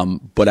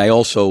 But I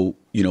also,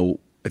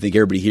 I think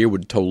everybody here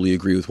would totally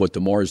agree with what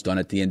DeMar has done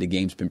at the end of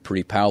games, been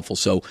pretty powerful.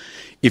 So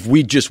if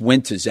we just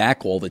went to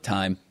Zach all the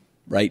time,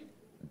 right,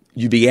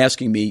 you'd be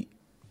asking me,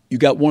 you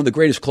got one of the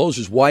greatest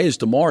closers. Why is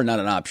DeMar not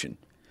an option?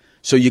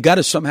 So you got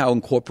to somehow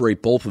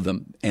incorporate both of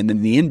them. And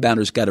then the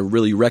inbounders got to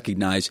really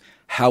recognize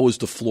how is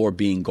the floor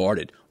being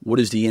guarded? What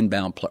is the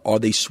inbound play? Are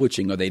they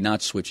switching? Are they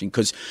not switching?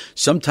 Because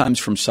sometimes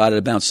from side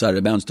of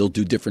the bounds, they'll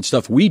do different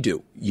stuff. We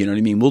do. You know what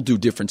I mean? We'll do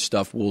different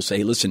stuff. We'll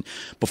say, listen,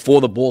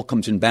 before the ball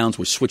comes in bounds,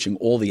 we're switching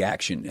all the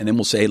action. And then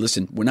we'll say, hey,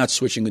 listen, we're not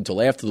switching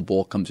until after the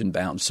ball comes in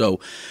bounds. So,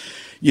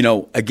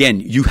 again,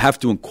 you have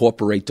to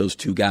incorporate those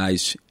two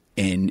guys,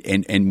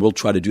 and we'll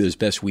try to do as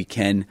best we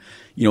can.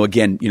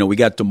 Again, we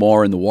got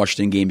DeMar in the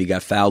Washington game. He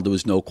got fouled. There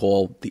was no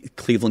call. The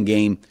Cleveland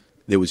game,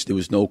 there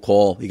was no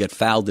call. He got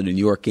fouled in the New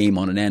York game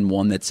on an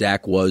N1 that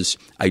Zach was.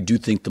 I do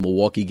think the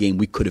Milwaukee game,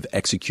 we could have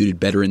executed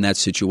better in that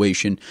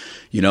situation,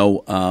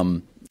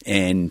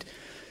 and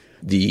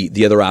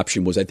the other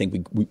option was I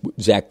think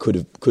Zach could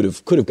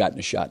have gotten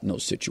a shot in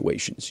those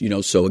situations.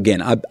 So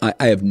again,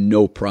 I have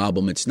no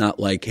problem. It's not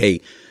like, hey,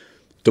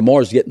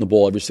 DeMar's getting the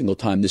ball every single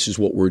time. This is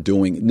what we're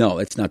doing. No,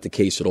 that's not the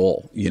case at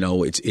all.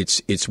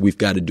 It's we've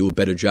got to do a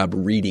better job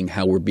of reading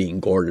how we're being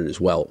guarded as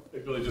well. Hey,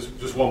 Billy,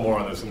 just one more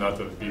on this, and not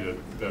to beat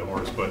that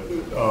horse, but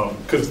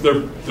because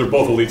they're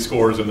both elite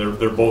scorers and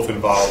they're both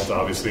involved,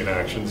 obviously, in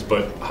actions.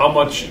 But how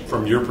much,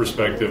 from your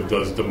perspective,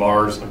 does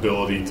DeMar's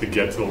ability to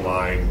get to the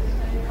line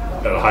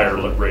at a higher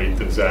rate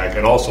than Zach,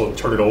 and also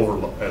turn it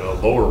over at a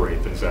lower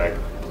rate than Zach,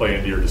 play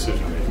into your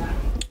decision making?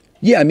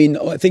 Yeah,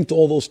 I think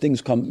all those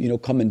things come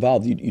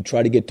involved. You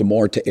try to get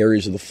DeMar to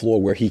areas of the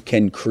floor where he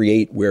can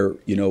create, where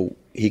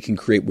he can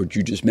create what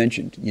you just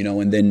mentioned,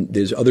 and then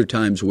there's other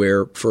times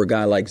where for a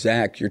guy like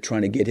Zach, you're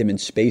trying to get him in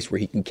space where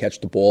he can catch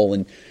the ball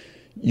and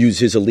use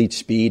his elite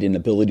speed and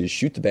ability to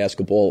shoot the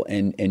basketball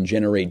and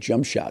generate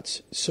jump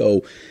shots.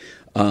 So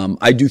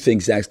I do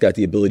think Zach's got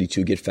the ability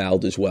to get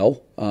fouled as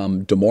well.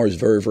 DeMar is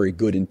very, very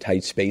good in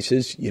tight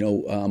spaces. A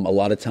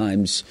lot of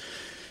times,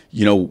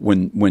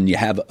 when you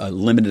have a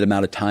limited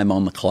amount of time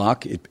on the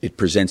clock, it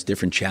presents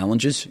different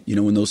challenges,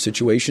 in those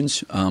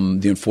situations.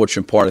 The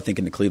unfortunate part, I think,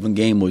 in the Cleveland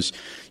game was,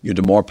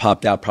 DeMar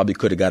popped out, probably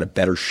could have got a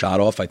better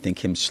shot off. I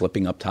think him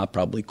slipping up top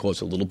probably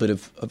caused a little bit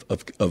of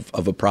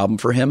a problem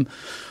for him.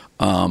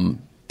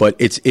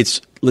 But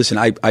listen,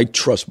 I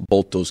trust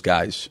both those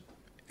guys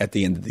at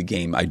the end of the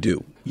game. I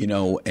do,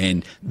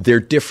 and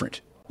they're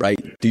different, right?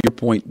 To your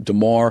point,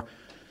 DeMar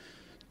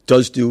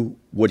does do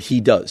what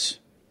he does.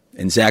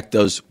 And Zach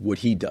does what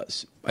he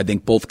does. I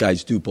think both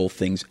guys do both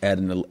things at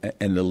an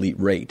elite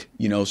rate.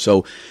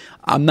 So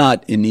I'm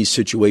not in these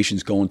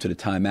situations going to the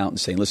timeout and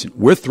saying, listen,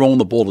 we're throwing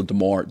the ball to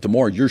DeMar.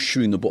 DeMar, you're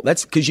shooting the ball.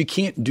 That's because you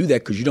can't do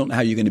that because you don't know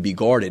how you're going to be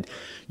guarded.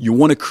 You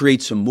want to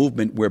create some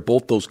movement where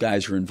both those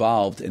guys are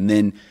involved and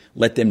then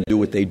let them do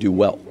what they do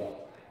well.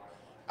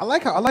 I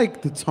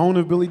like the tone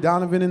of Billy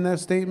Donovan in that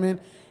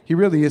statement. He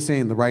really is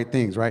saying the right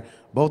things, right?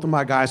 Both of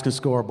my guys can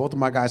score. Both of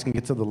my guys can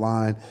get to the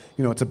line.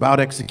 It's about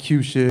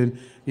execution.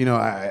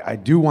 I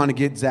do want to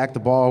get Zach the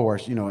ball, or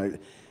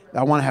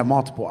I want to have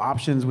multiple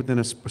options within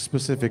a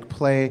specific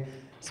play.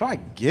 So I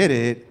get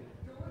it,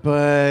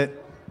 but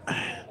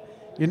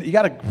you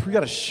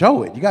gotta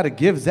show it. You gotta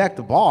give Zach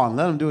the ball and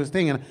let him do his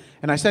thing.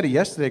 And I said it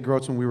yesterday,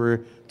 Groats, when we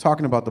were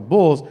talking about the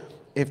Bulls.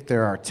 If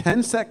there are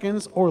 10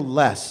 seconds or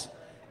less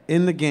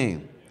in the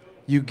game,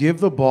 you give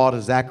the ball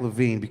to Zach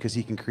LaVine because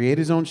he can create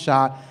his own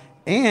shot,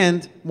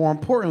 and more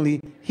importantly,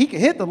 he can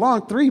hit the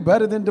long three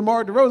better than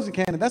DeMar DeRozan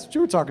can. And that's what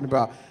you were talking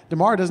about.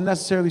 DeMar doesn't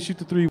necessarily shoot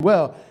the three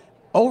well.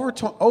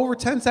 Over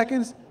 10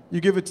 seconds, you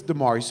give it to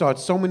DeMar. You saw it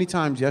so many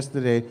times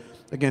yesterday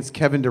against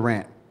Kevin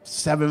Durant,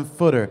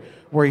 7-footer,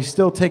 where he's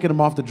still taking him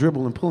off the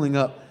dribble and pulling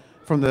up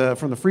from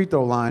the free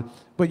throw line.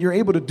 But you're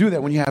able to do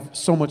that when you have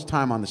so much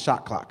time on the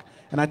shot clock.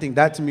 And I think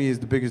that, to me, is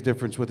the biggest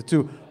difference with the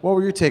two. What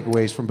were your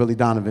takeaways from Billy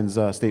Donovan's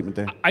statement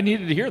there? I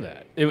needed to hear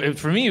that.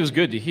 For me, it was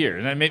good to hear.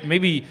 And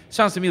maybe it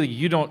sounds to me like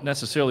you don't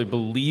necessarily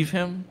believe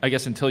him, I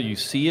guess, until you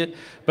see it.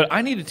 But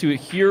I needed to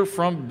hear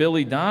from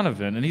Billy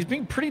Donovan, and he's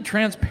being pretty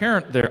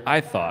transparent there,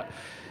 I thought,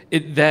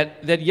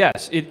 that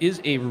yes, it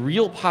is a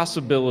real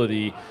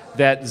possibility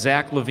that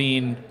Zach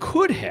LaVine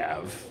could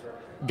have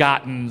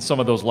gotten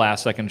some of those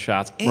last-second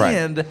shots,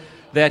 and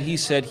that he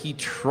said he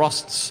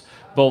trusts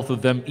both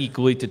of them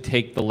equally to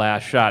take the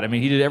last shot. I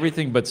mean, he did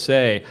everything but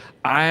say,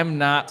 I'm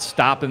not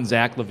stopping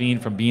Zach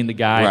LaVine from being the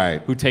guy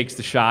who takes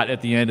the shot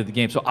at the end of the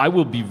game. So I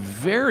will be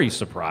very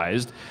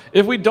surprised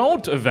if we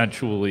don't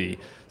eventually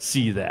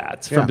see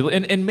that from Billy.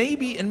 And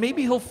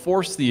maybe he'll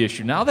force the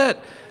issue. Now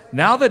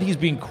that he's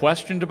being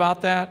questioned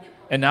about that,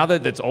 and now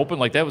that it's open,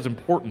 like that was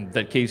important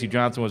that Casey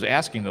Johnson was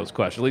asking those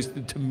questions. At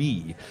least to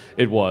me,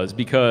 it was,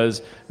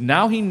 because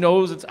now he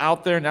knows it's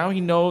out there. Now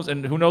he knows,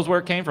 and who knows where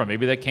it came from.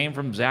 Maybe that came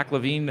from Zach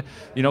LaVine,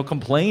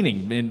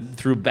 complaining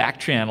through back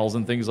channels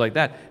and things like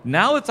that.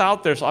 Now it's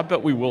out there, so I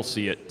bet we will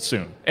see it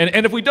soon.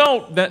 And if we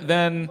don't,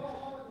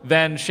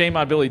 then shame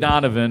on Billy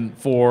Donovan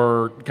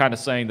for kind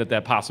of saying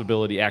that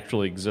possibility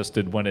actually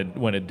existed when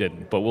it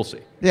didn't. But we'll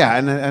see. Yeah,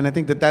 and I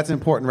think that's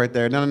important right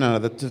there. No.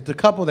 The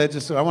couple that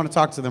just, I want to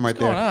talk to them right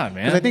there. What's going on,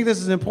 man? Because I think this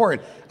is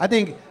important. I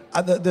think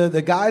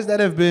the guys that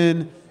have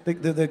been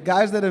the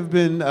guys that have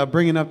been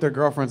bringing up their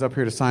girlfriends up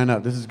here to sign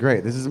up. This is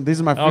great.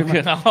 These are my.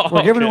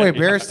 We're giving away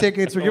Bears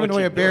tickets. We're giving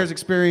away a Bears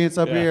experience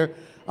up here.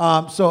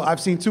 So I've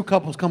seen two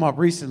couples come up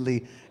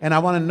recently, and I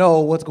want to know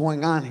what's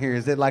going on here.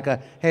 Is it like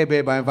a, hey,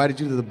 babe, I invited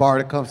you to the bar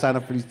to come sign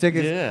up for these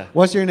tickets? Yeah.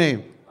 What's your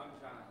name?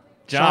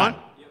 John.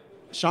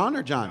 Sean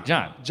or John?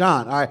 John.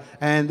 John. All right.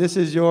 And this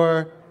is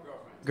your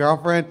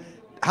girlfriend.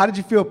 How did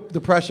you feel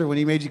the pressure when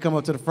he made you come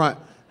up to the front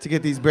to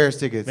get these Bears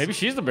tickets? Maybe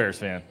she's the Bears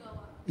fan.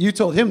 You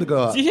told him to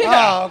go up.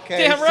 Yeah. Oh,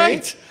 okay. Damn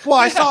right. See? Well,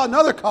 I saw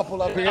another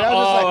couple up here. I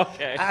was just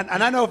okay.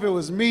 And I know if it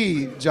was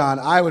me, John,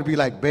 I would be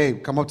like,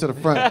 babe, come up to the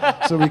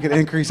front so we can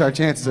increase our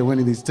chances of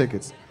winning these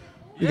tickets.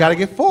 You got to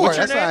get four. What's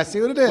your That's name? why I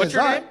see what it is. What's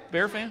your All name? right.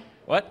 Bear fan?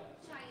 What?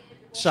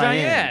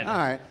 Cheyenne. All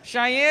right.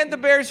 Cheyenne, the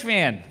Bears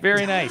fan.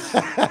 Very nice.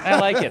 I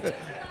like it.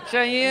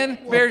 Cheyenne,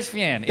 Bears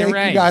fan. Thank you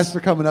guys for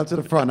coming up to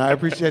the front. I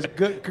appreciate it.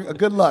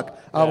 Good luck.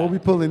 We'll be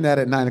pulling that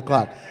at 9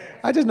 o'clock.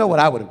 I just know what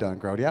I would have done,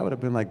 Grody. I would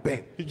have been like,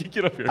 babe,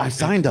 get up here. I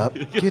signed up.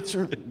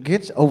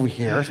 Get over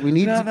here. We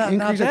need to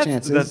increase our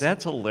chances.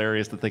 That's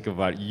hilarious to think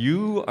about.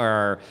 You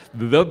are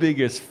the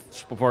biggest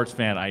sports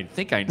fan I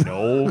think I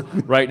know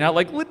right now,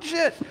 like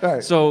legit.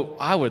 Right. So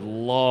I would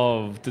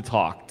love to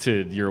talk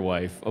to your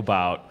wife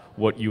about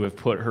what you have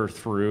put her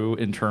through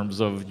in terms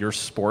of your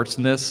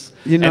sportsness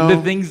and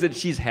the things that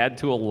she's had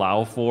to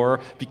allow for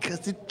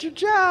because it's your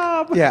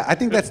job. Yeah, I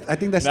think that's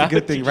the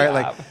good thing,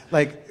 right?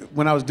 Like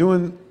when I was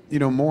doing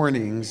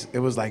mornings, it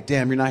was like,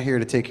 damn, you're not here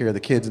to take care of the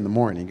kids in the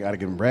morning. You got to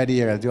get them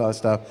ready. I got to do all that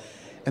stuff.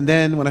 And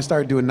then when I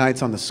started doing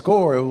nights on the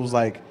Score, it was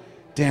like,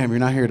 damn, you're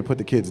not here to put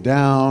the kids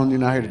down. You're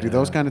not here to do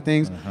those kind of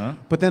things. Uh-huh.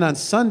 But then on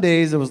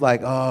Sundays, it was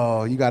like,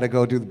 oh, you got to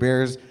go do the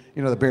Bears,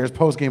 the Bears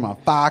post game on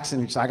Fox,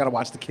 and I got to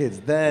watch the kids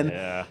then.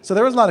 Yeah. So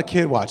there was a lot of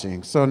kid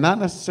watching. So not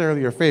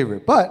necessarily your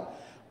favorite.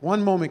 But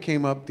one moment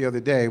came up the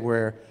other day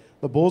where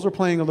the Bulls were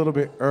playing a little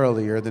bit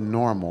earlier than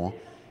normal,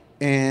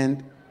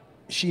 and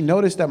she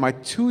noticed that my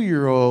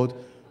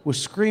 2-year-old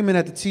was screaming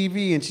at the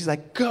TV, and she's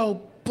like,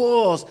 "Go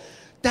Bulls!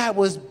 That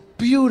was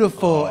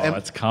beautiful." And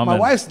it's coming. my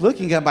wife's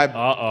looking at my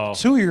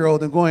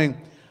 2-year-old and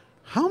going,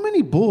 "How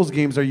many Bulls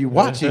games are you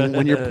watching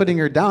when you're putting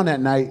her down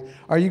at night?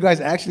 Are you guys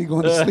actually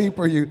going to sleep?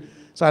 Or are you?"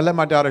 So I let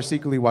my daughter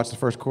secretly watch the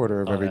first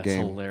quarter of every that's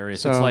game. Hilarious.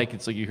 So,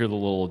 it's like you hear the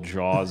little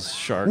Jaws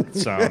shark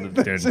sound.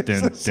 There's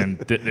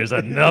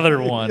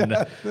another one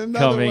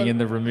coming in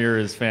the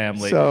Ramirez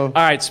family. So,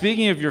 all right,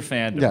 speaking of your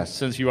fandom, yes.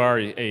 since you are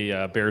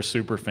a Bears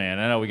super fan,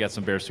 I know we got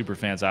some Bears super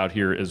fans out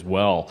here as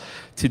well.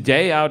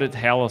 Today out at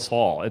Halas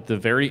Hall, at the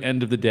very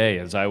end of the day,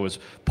 as I was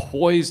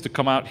poised to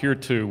come out here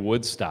to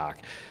Woodstock,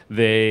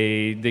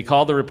 They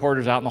called the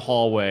reporters out in the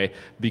hallway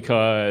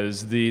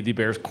because the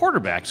Bears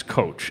quarterbacks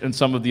coach and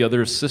some of the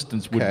other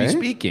assistants would be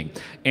speaking.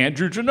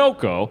 Andrew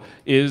Janocko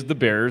is the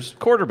Bears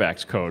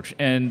quarterbacks coach.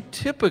 And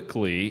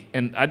typically,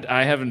 and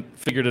I haven't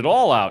figured it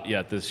all out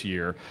yet this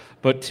year,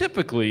 but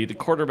typically the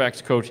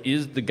quarterbacks coach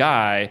is the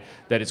guy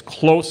that is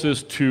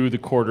closest to the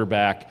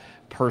quarterback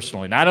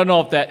personally. And I don't know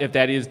if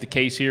that is the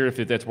case here, if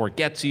that's more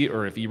Getsy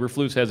or if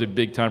Eberflus has a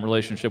big-time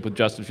relationship with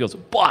Justin Fields.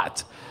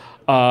 But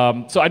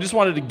So I just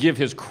wanted to give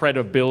his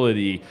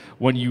credibility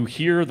when you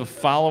hear the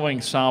following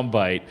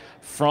soundbite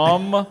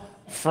from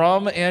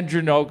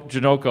Andrew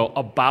Janocko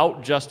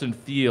about Justin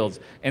Fields,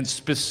 and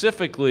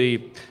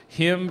specifically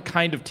him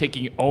kind of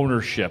taking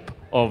ownership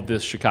of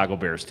this Chicago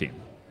Bears team.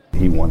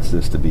 He wants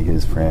this to be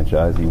his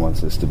franchise. He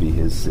wants this to be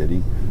his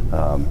city.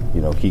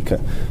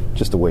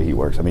 Just the way he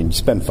works. I mean, you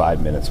spend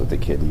 5 minutes with the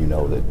kid, and you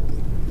know that.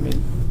 I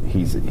mean,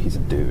 he's a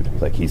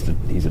dude. Like he's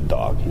a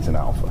dog. He's an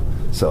alpha.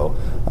 So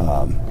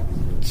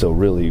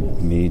really,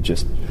 me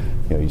just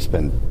you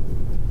spend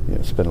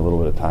a little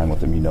bit of time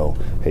with him.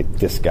 Hey,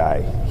 this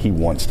guy, he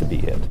wants to be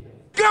it.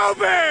 Go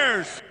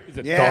Bears! He's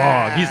a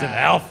dog. He's an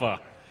alpha.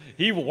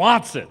 He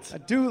wants it. I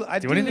do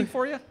anything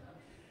for you?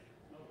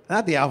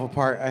 Not the alpha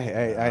part.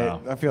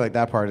 I feel like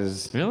that part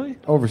is really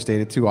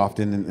overstated too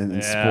often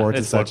in sports.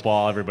 It's and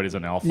football. Such. Everybody's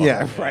an alpha.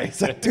 Yeah, right.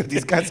 It's like, dude,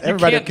 these guys,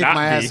 everybody kick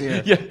my ass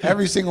here. Yeah.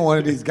 Every single one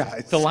of these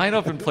guys. To line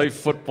up and play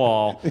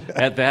football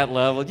at that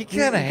level, you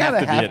kind of have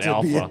to be an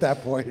alpha. Be at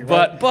that point.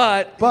 Right?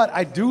 But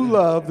I do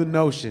love the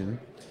notion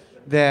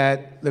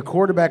that the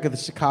quarterback of the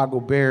Chicago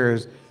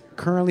Bears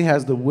currently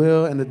has the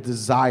will and the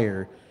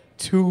desire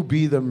to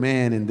be the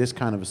man in this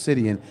kind of a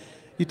city. And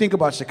you think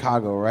about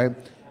Chicago, right?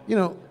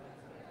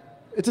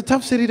 It's a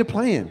tough city to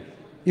play in.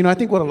 I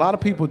think what a lot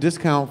of people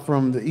discount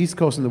from the East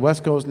Coast and the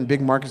West Coast and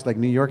big markets like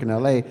New York and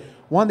LA,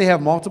 one, they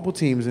have multiple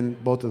teams in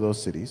both of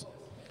those cities.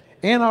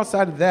 And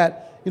outside of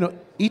that,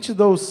 each of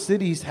those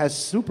cities has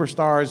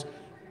superstars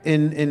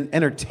in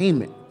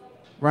entertainment,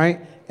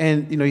 right?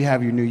 And, you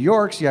have your New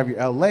Yorks, you have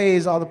your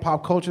LAs, all the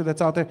pop culture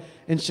that's out there.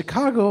 In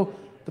Chicago,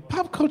 the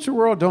pop culture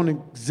world don't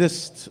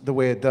exist the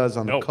way it does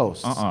on the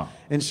coast.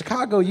 In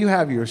Chicago, you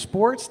have your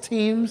sports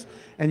teams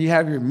and you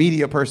have your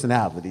media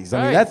personalities.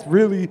 I mean, that's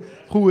really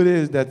who it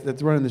is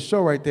that's running the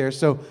show right there.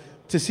 So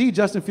to see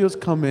Justin Fields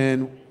come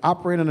in,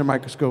 operate under a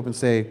microscope and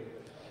say,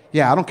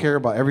 yeah, I don't care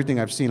about everything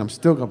I've seen. I'm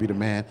still going to be the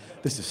man.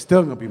 This is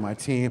still going to be my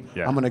team.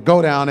 Yeah. I'm going to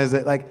go down as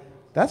it.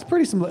 That's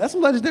some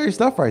legendary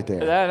stuff right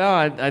there.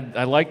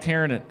 I liked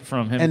hearing it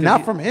from him. And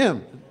not from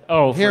him.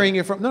 Oh, hearing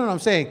it from I'm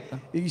saying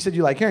you said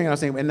you like hearing it. I'm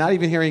saying, and not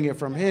even hearing it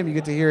from him, you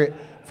get to hear it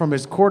from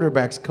his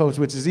quarterback's coach,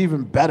 which is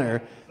even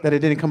better that it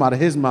didn't come out of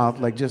his mouth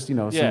like just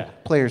some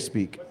player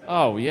speak.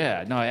 Oh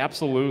yeah, no,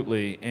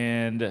 absolutely.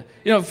 And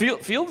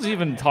Fields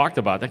even talked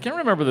about. I can't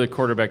remember the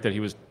quarterback that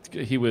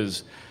he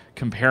was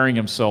comparing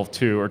himself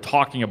to or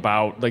talking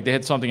about. Like they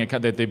had something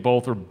that they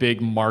both were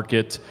big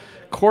market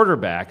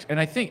quarterbacks, and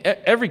I think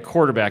every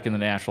quarterback in the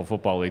National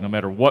Football League, no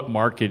matter what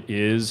market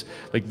is,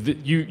 like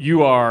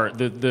you are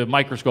the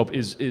microscope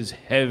is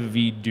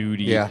heavy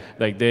duty. Yeah.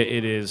 Like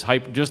it is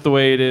hype, just the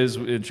way it is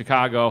in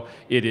Chicago.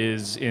 It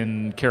is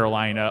in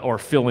Carolina or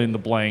fill in the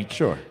blank.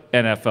 Sure.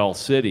 NFL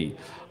city.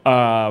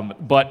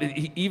 But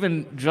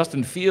even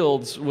Justin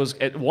Fields was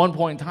at one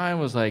point in time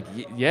was like,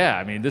 yeah,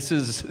 I mean, it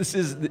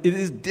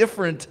is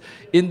different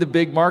in the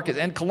big market,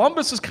 and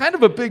Columbus is kind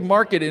of a big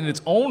market in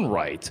its own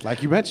right.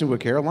 Like you mentioned with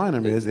Carolina, I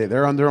mean,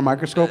 they're under a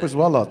microscope as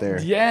well out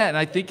there. Yeah, and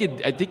I think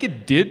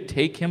it did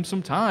take him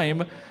some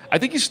time. I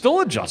think he's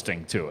still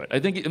adjusting to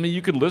it.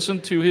 You could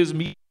listen to his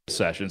media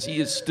sessions. He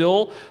is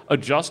still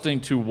adjusting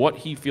to what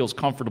he feels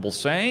comfortable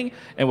saying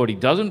and what he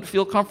doesn't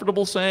feel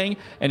comfortable saying,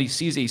 and he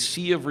sees a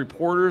sea of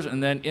reporters,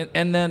 and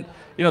then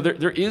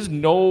there is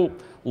no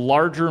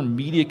larger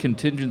media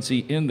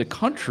contingency in the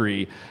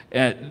country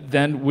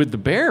than with the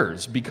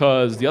Bears,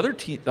 because the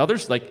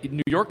others like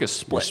New York is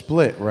split.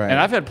 Split, right? And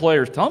I've had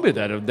players tell me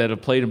that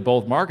have played in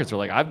both markets. They're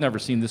like, I've never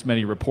seen this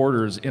many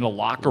reporters in a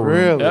locker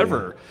room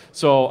ever.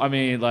 So I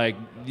mean, that's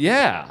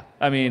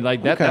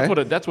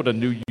what a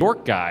New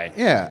York guy.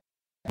 Yeah.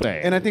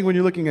 And I think when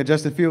you're looking at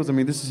Justin Fields, I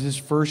mean, this is his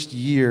first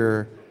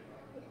year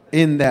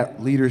in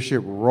that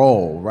leadership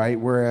role, right?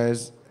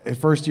 Whereas his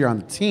first year on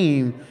the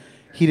team,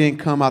 he didn't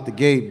come out the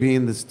gate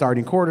being the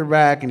starting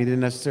quarterback, and he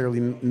didn't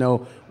necessarily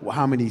know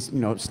how many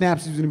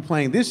snaps he was going to be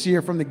playing. This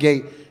year from the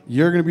gate,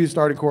 you're going to be the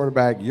starting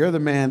quarterback. You're the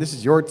man. This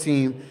is your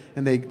team,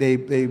 and they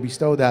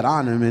bestowed that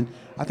on him. And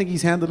I think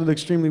he's handled it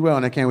extremely well,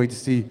 and I can't wait to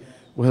see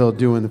what he'll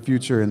do in the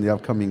future in the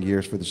upcoming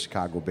years for the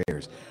Chicago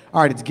Bears.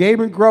 All right, it's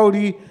Gabe and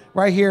Grody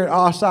right here at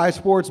Offside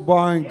Sports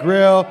Bar and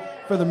Grill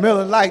for the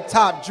Miller Lite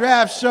Top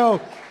Draft Show.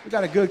 We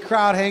got a good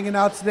crowd hanging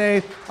out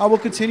today. I will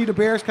continue the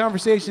Bears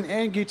conversation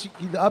and get you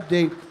the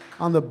update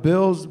on the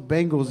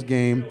Bills-Bengals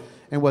game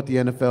and what the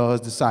NFL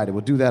has decided.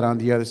 We'll do that on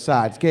the other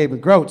side. It's Gabe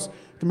and Groats,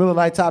 the Miller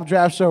Lite Top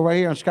Draft Show right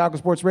here on Chicago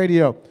Sports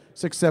Radio,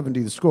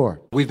 670 The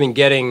Score. We've been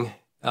getting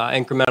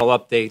incremental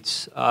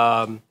updates,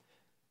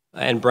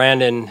 and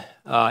Brandon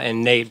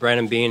and Nate,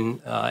 Brandon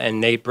Bean and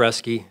Nate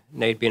Bresky,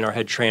 Nate being our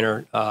head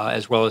trainer,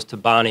 as well as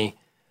Tabani.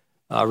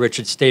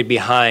 Richard stayed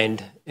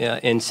behind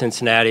in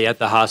Cincinnati at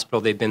the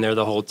hospital. They've been there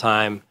the whole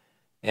time.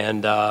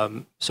 And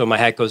so my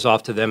hat goes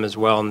off to them as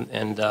well.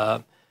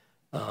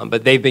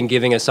 But they've been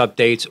giving us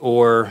updates,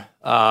 or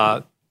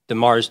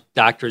DeMar's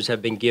doctors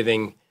have been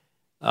giving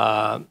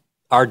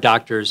our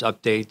doctors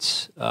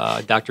updates,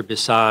 Dr.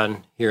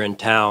 Bisson here in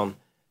town.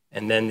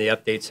 And then the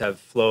updates have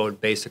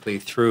flowed basically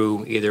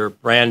through either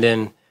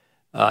Brandon,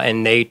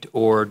 and Nate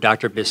or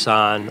Dr.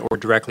 Bisson or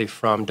directly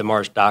from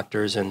DeMar's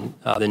doctors. And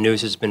the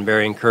news has been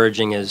very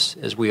encouraging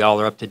as we all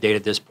are up to date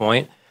at this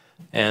point,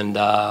 and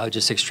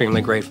just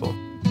extremely grateful.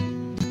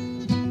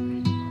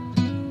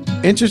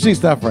 Interesting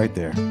stuff right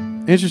there.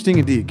 Interesting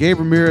indeed. Gabe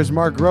Ramirez,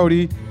 Mark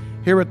Grody,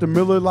 here at the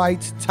Miller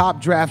Lite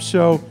Top Draft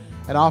Show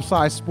at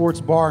Offside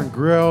Sports Bar and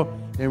Grill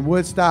in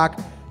Woodstock.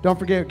 Don't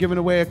forget, giving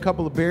away a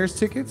couple of Bears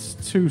tickets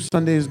to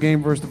Sunday's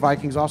game versus the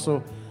Vikings.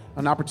 Also,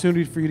 an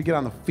opportunity for you to get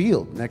on the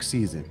field next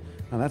season.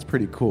 Now, that's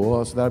pretty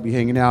cool. So that'll be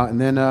hanging out. And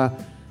then I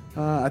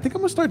think I'm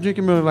going to start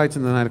drinking Miller Lights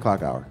in the 9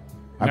 o'clock hour.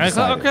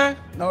 Okay.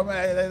 No,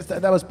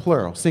 that was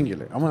plural,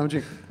 singular. I'm going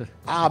to drink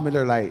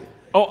Miller Lite.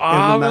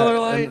 Oh, Miller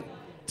Lite?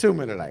 2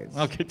 Miller Lights.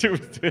 Okay,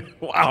 2.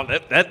 Wow,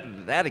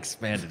 that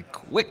expanded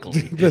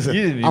quickly. Listen,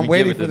 You didn't even I'm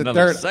waiting give it for the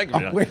another third.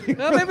 segment. I'm waiting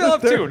Well, for maybe the I'll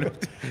have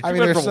third. 2. I You mean,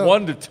 went there's from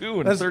 1 to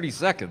 2 in let's- 30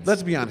 seconds.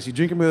 Let's be honest. You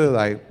drink a Miller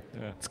Lite,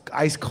 it's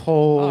ice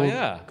cold, Oh,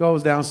 yeah.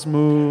 goes down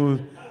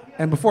smooth,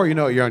 and before you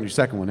know it, you're on your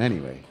second one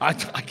anyway. I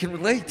can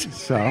relate.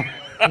 So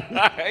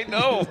I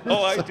know.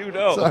 Oh, I do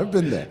know. So I've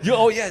been there.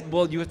 Well,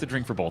 you have to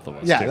drink for both of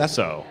us. Yeah,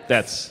 too.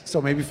 that's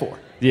so maybe 4.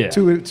 Yeah.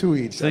 Two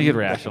each. So you can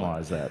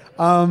rationalize that.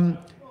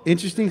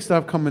 Interesting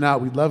stuff coming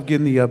out. We love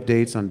getting the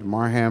updates on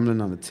Damar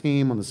Hamlin, on the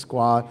team, on the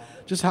squad,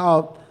 just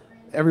how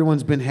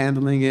everyone's been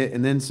handling it,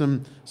 and then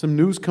some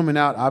news coming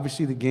out.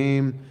 Obviously, the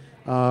game,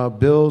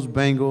 Bills,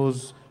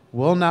 Bengals,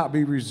 will not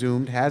be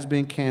resumed, has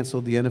been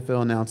canceled. The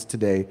NFL announced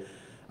today.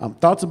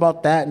 Thoughts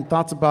about that, and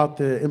thoughts about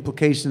the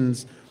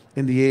implications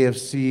in the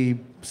AFC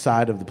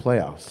side of the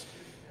playoffs?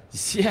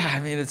 Yeah,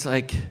 I mean, it's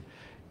like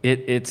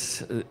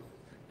it's.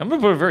 I'm going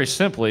to put it very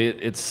simply.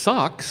 It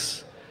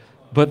sucks,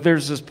 but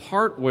there's this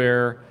part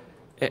where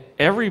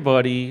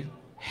everybody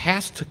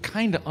has to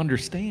kind of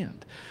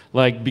understand.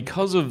 Like,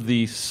 because of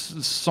the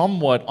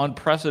somewhat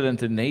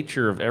unprecedented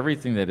nature of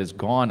everything that has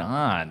gone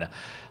on,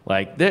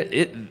 like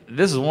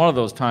this is one of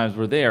those times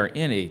where they are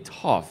in a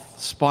tough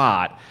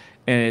spot,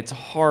 and it's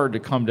hard to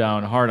come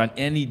down hard on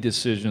any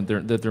decision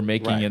that they're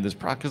making in this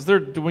process, because they're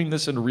doing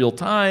this in real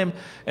time.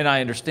 And I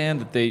understand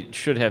that they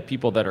should have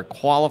people that are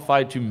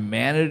qualified to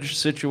manage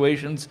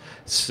situations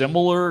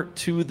similar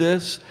to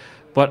this,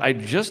 but I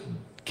just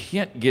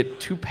can't get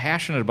too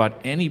passionate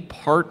about any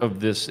part of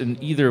this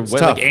in either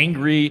way, like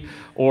angry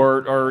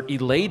or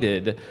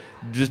elated,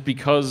 just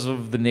because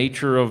of the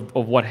nature of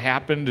what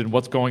happened and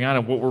what's going on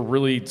and what we're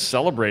really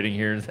celebrating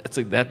here.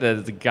 That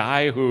is a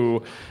guy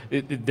who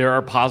there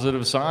are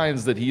positive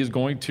signs that he is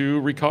going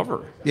to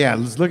recover. Yeah,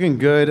 it's looking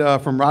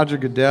good. From Roger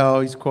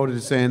Goodell, he's quoted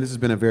as saying, "This has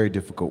been a very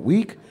difficult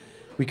week.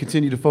 We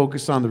continue to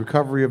focus on the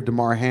recovery of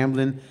Damar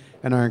Hamlin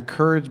and are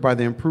encouraged by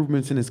the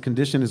improvements in his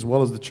condition, as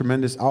well as the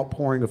tremendous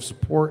outpouring of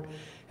support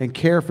and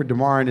care for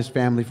Damar and his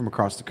family from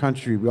across the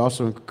country. We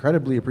also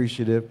incredibly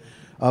appreciative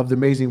of the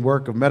amazing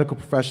work of medical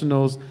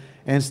professionals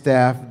and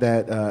staff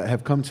that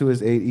have come to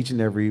his aid, each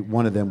and every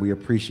one of them. We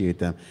appreciate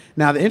them."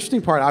 Now, the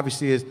interesting part,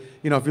 obviously, is,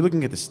 if you're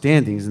looking at the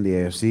standings in the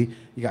AFC,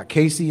 you got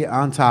KC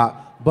on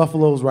top,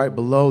 Buffalo's right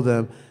below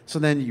them. So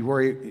then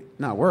you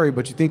not worry,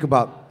 but you think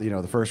about,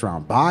 the first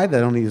round bye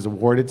that only is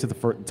awarded to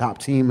the top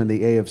team in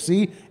the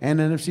AFC and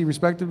NFC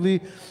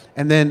respectively.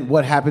 And then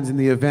what happens in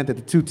the event that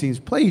the two teams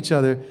play each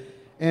other.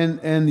 And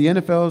the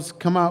NFL's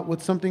come out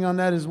with something on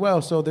that as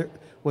well. So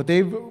what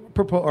they've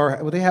proposed, or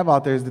what they have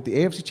out there, is that the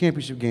AFC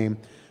Championship game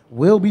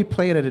will be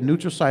played at a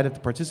neutral site if the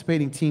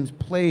participating teams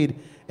played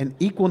an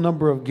equal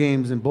number of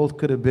games and both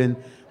could have been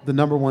the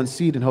number 1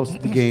 seed and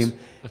hosted the game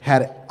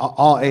had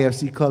all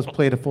AFC clubs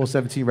played a full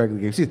 17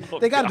 regular game season.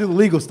 They got to do the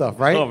legal stuff,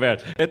 right? Oh, man.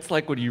 It's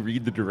like when you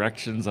read the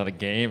directions on a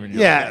game. And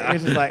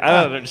it's just like,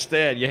 I don't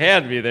understand. You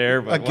had me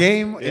there. But a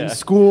game in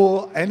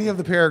school, any of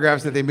the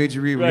paragraphs that they made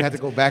you read, we had to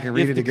go back and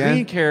read it again. If the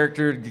green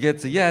character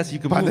gets a yes, you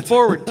can move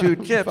forward 2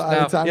 chips.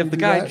 Now, if the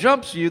guy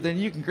jumps you, then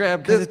you can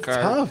grab this card.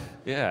 It's tough.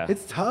 Yeah.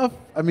 It's tough.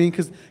 I mean,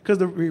 because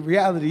the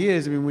reality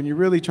is, when you're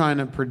really trying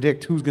to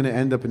predict who's going to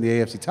end up in the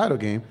AFC title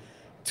game,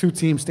 2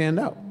 teams stand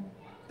out.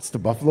 It's the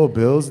Buffalo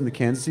Bills and the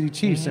Kansas City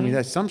Chiefs. I mean, the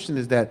assumption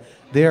is that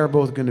they are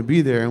both going to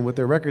be there, and with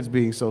their records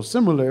being so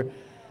similar,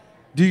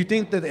 do you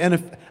think that the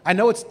NFL – I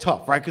know it's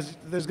tough, right, because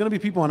there's going to be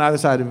people on either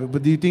side of it,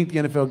 but do you think the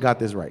NFL got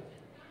this right?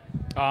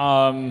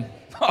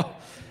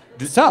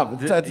 It's tough.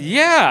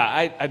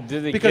 Yeah, I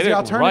did. Because the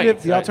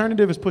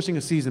alternative is pushing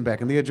a season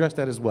back, and they addressed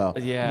that as well.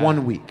 Yeah.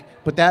 1 week,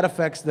 but that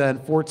affects then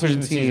 14 teams. Pushing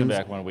the season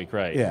back 1 week,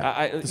 right?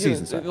 Yeah, the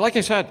season side. Like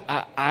I said,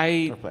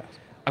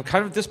 I'm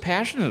kind of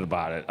dispassionate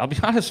about it. I'll be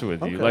honest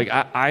with you. Like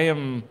I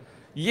am.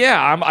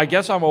 Yeah, I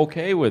guess I'm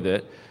okay with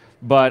it,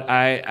 but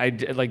I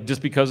like,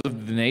 just because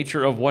of the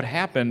nature of what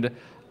happened,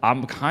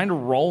 I'm kind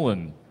of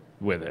rolling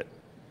with it.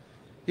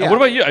 Yeah. What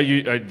about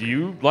you? Do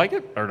you like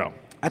it or no?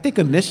 I think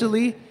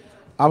initially,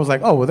 I was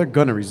like, oh, well, they're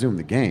going to resume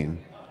the game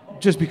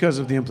just because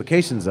of the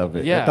implications of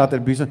it. Yeah. I thought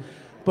there'd be some,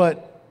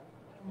 but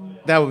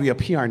that would be a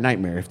PR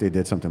nightmare if they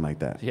did something like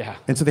that. Yeah.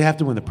 And so they have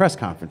to win the press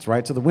conference,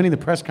 right? So the winning the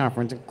press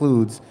conference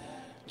includes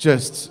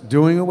just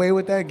doing away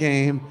with that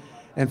game.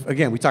 And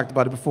again, we talked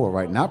about it before,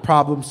 right? Not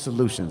problems,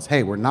 solutions.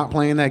 Hey, we're not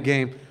playing that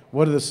game.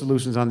 What are the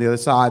solutions on the other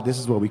side? This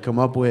is what we come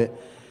up with.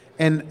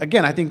 And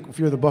again, I think if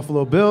you're the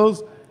Buffalo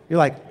Bills, you're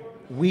like,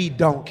 we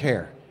don't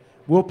care.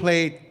 We'll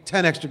play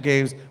 10 extra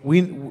games.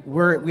 We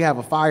have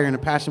a fire and a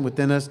passion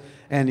within us,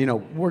 and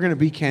we're going to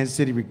beat Kansas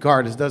City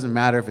regardless. It doesn't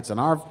matter if it's on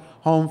our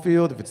home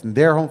field, if it's in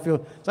their home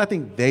field. So I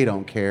think they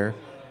don't care.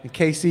 And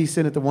KC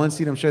sitting at the 1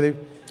 seed, I'm sure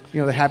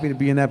they're happy to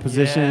be in that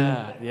position.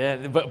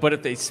 Yeah. But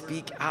if they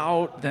speak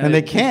out, then and they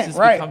it can't, just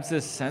right? becomes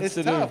this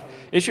sensitive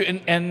issue,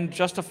 and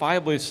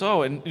justifiably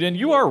so. And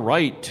you are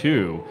right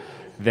too,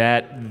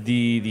 that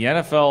the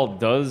NFL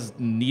does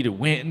need a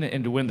win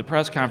and to win the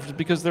press conference,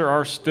 because there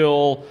are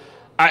still.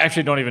 I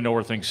actually don't even know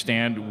where things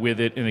stand with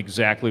it and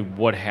exactly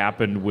what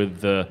happened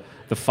with the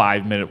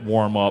 5-minute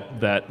warm up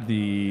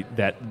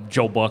that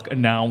Joe Buck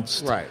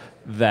announced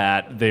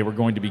that they were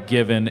going to be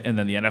given, and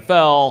then the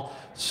NFL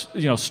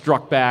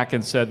struck back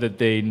and said that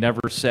they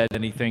never said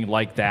anything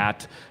like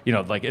that,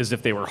 like as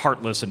if they were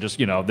heartless and just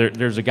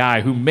there's a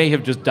guy who may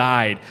have just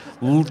died.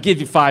 We'll give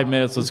you 5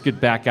 minutes. Let's get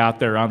back out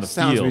there on the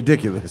field. Sounds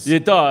ridiculous.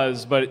 It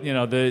does, but the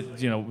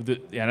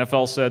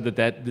NFL said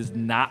that is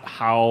not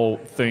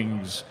how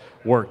things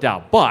worked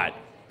out. But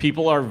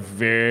people are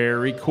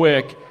very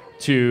quick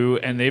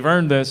and they've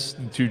earned this,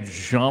 to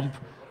jump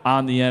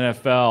on the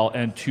NFL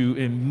and to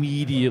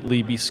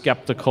immediately be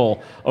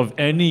skeptical of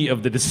any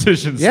of the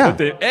decisions,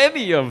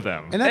 any of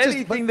them. And that's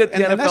anything that the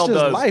NFL that's just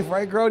does. life,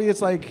 right, Grody?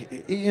 It's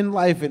like in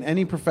life, in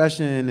any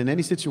profession, in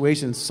any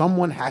situation,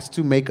 someone has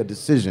to make a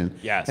decision.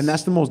 Yes. And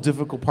that's the most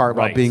difficult part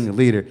about being a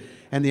leader.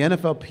 And the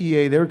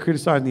NFLPA, they were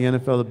criticizing the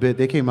NFL a bit.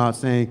 They came out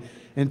saying,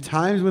 in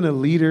times when a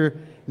leader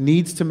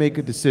needs to make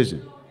a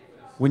decision,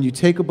 when you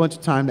take a bunch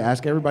of time to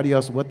ask everybody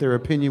else what their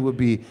opinion would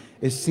be,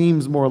 it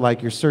seems more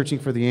like you're searching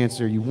for the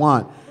answer you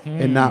want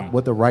and not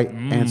what the right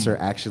answer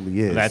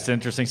actually is. That's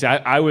interesting. See,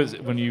 I was,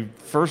 when you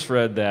first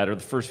read that, or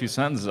the first few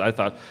sentences, I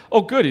thought,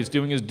 oh, good, he's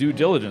doing his due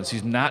diligence.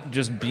 He's not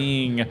just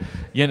being,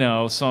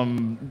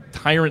 some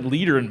tyrant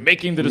leader and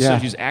making the decision.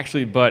 He's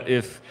actually, but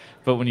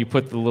when you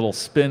put the little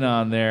spin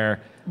on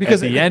there,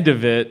 because at the end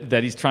of it,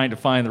 that he's trying to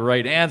find the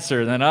right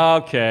answer, then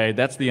okay,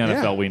 that's the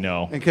NFL we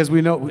know. And because we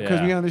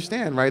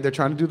understand, right? They're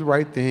trying to do the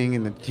right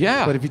thing,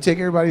 but if you take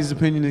everybody's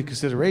opinion into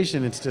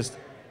consideration, it's just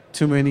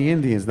too many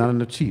Indians, not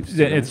enough Chiefs.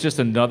 It's just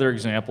another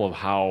example of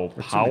how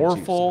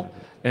powerful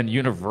and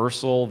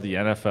universal the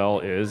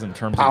NFL is in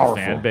terms of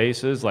fan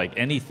bases. Like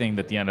anything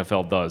that the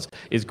NFL does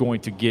is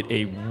going to get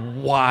a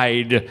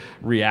wide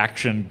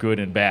reaction, good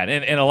and bad,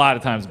 and a lot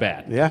of times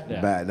bad.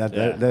 Bad.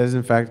 That is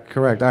in fact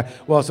correct.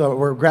 So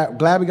we're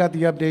glad we got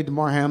the update.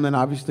 Damar Hamlin,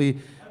 obviously,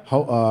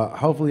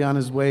 hopefully on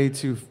his way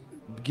to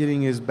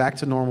getting his back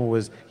to normal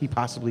as he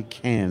possibly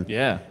can.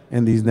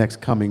 In these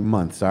next coming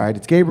months. All right.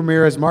 It's Gabe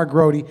Ramirez, Mark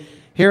Grody,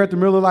 here at the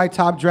Miller Lite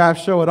Top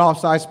Draft Show at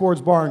Offside Sports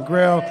Bar and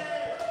Grill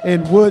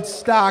in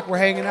Woodstock. We're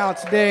hanging out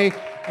today.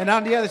 And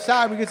on the other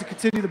side, we get to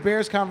continue the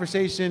Bears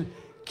conversation.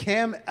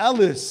 Cam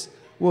Ellis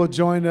will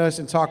join us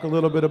and talk a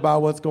little bit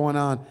about what's going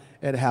on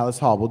at Hallis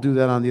Hall. We'll do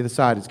that on the other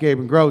side. It's Gabe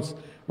and Groats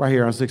right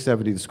here on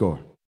 670 The Score.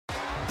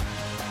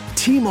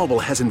 T-Mobile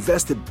has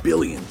invested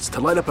billions to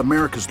light up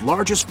America's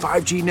largest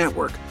 5G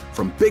network,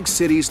 from big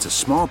cities to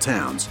small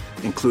towns,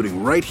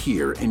 including right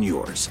here in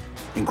yours.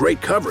 And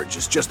great coverage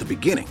is just the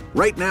beginning.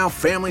 Right now,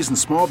 families and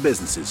small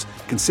businesses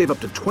can save up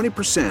to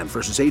 20%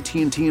 versus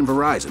AT&T and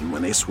Verizon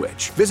when they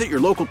switch. Visit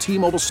your local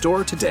T-Mobile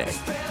store today.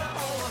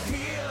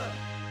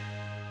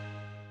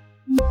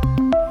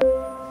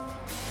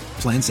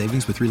 Plan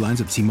savings with 3 lines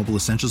of T-Mobile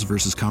Essentials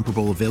versus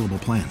comparable available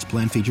plans.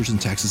 Plan features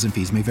and taxes and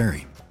fees may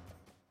vary.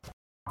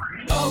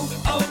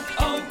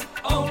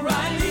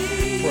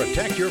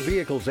 Protect your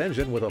vehicle's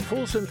engine with a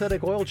full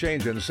synthetic oil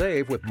change and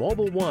save with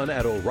Mobil 1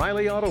 at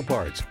O'Reilly Auto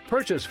Parts.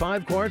 Purchase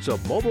 5 quarts of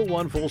Mobil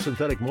 1 full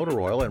synthetic motor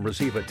oil and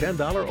receive a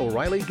 $10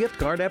 O'Reilly gift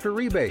card after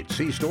rebate.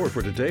 See store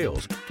for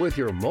details. With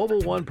your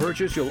Mobil 1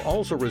 purchase, you'll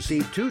also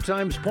receive 2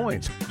 times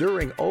points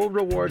during O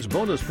Rewards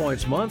Bonus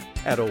Points Month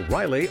at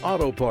O'Reilly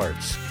Auto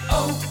Parts.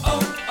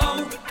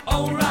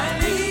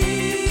 O'Reilly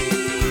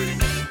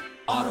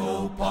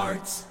Auto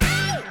Parts.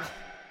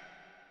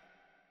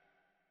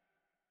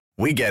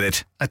 We get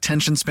it.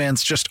 Attention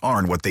spans just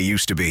aren't what they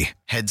used to be.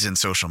 Heads in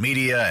social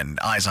media and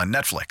eyes on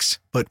Netflix.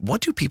 But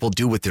what do people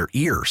do with their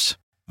ears?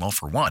 Well,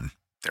 for one,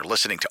 they're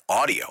listening to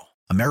audio.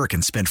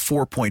 Americans spend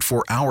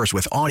 4.4 hours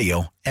with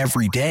audio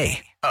every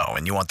day. Oh,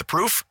 and you want the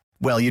proof?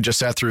 Well, you just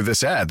sat through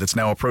this ad that's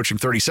now approaching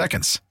 30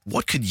 seconds.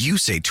 What could you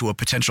say to a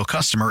potential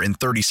customer in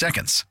 30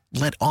 seconds?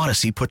 Let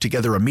Odyssey put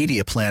together a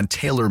media plan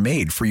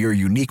tailor-made for your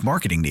unique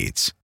marketing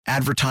needs.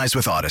 Advertise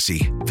with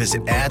Odyssey.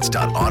 Visit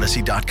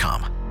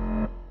ads.odyssey.com.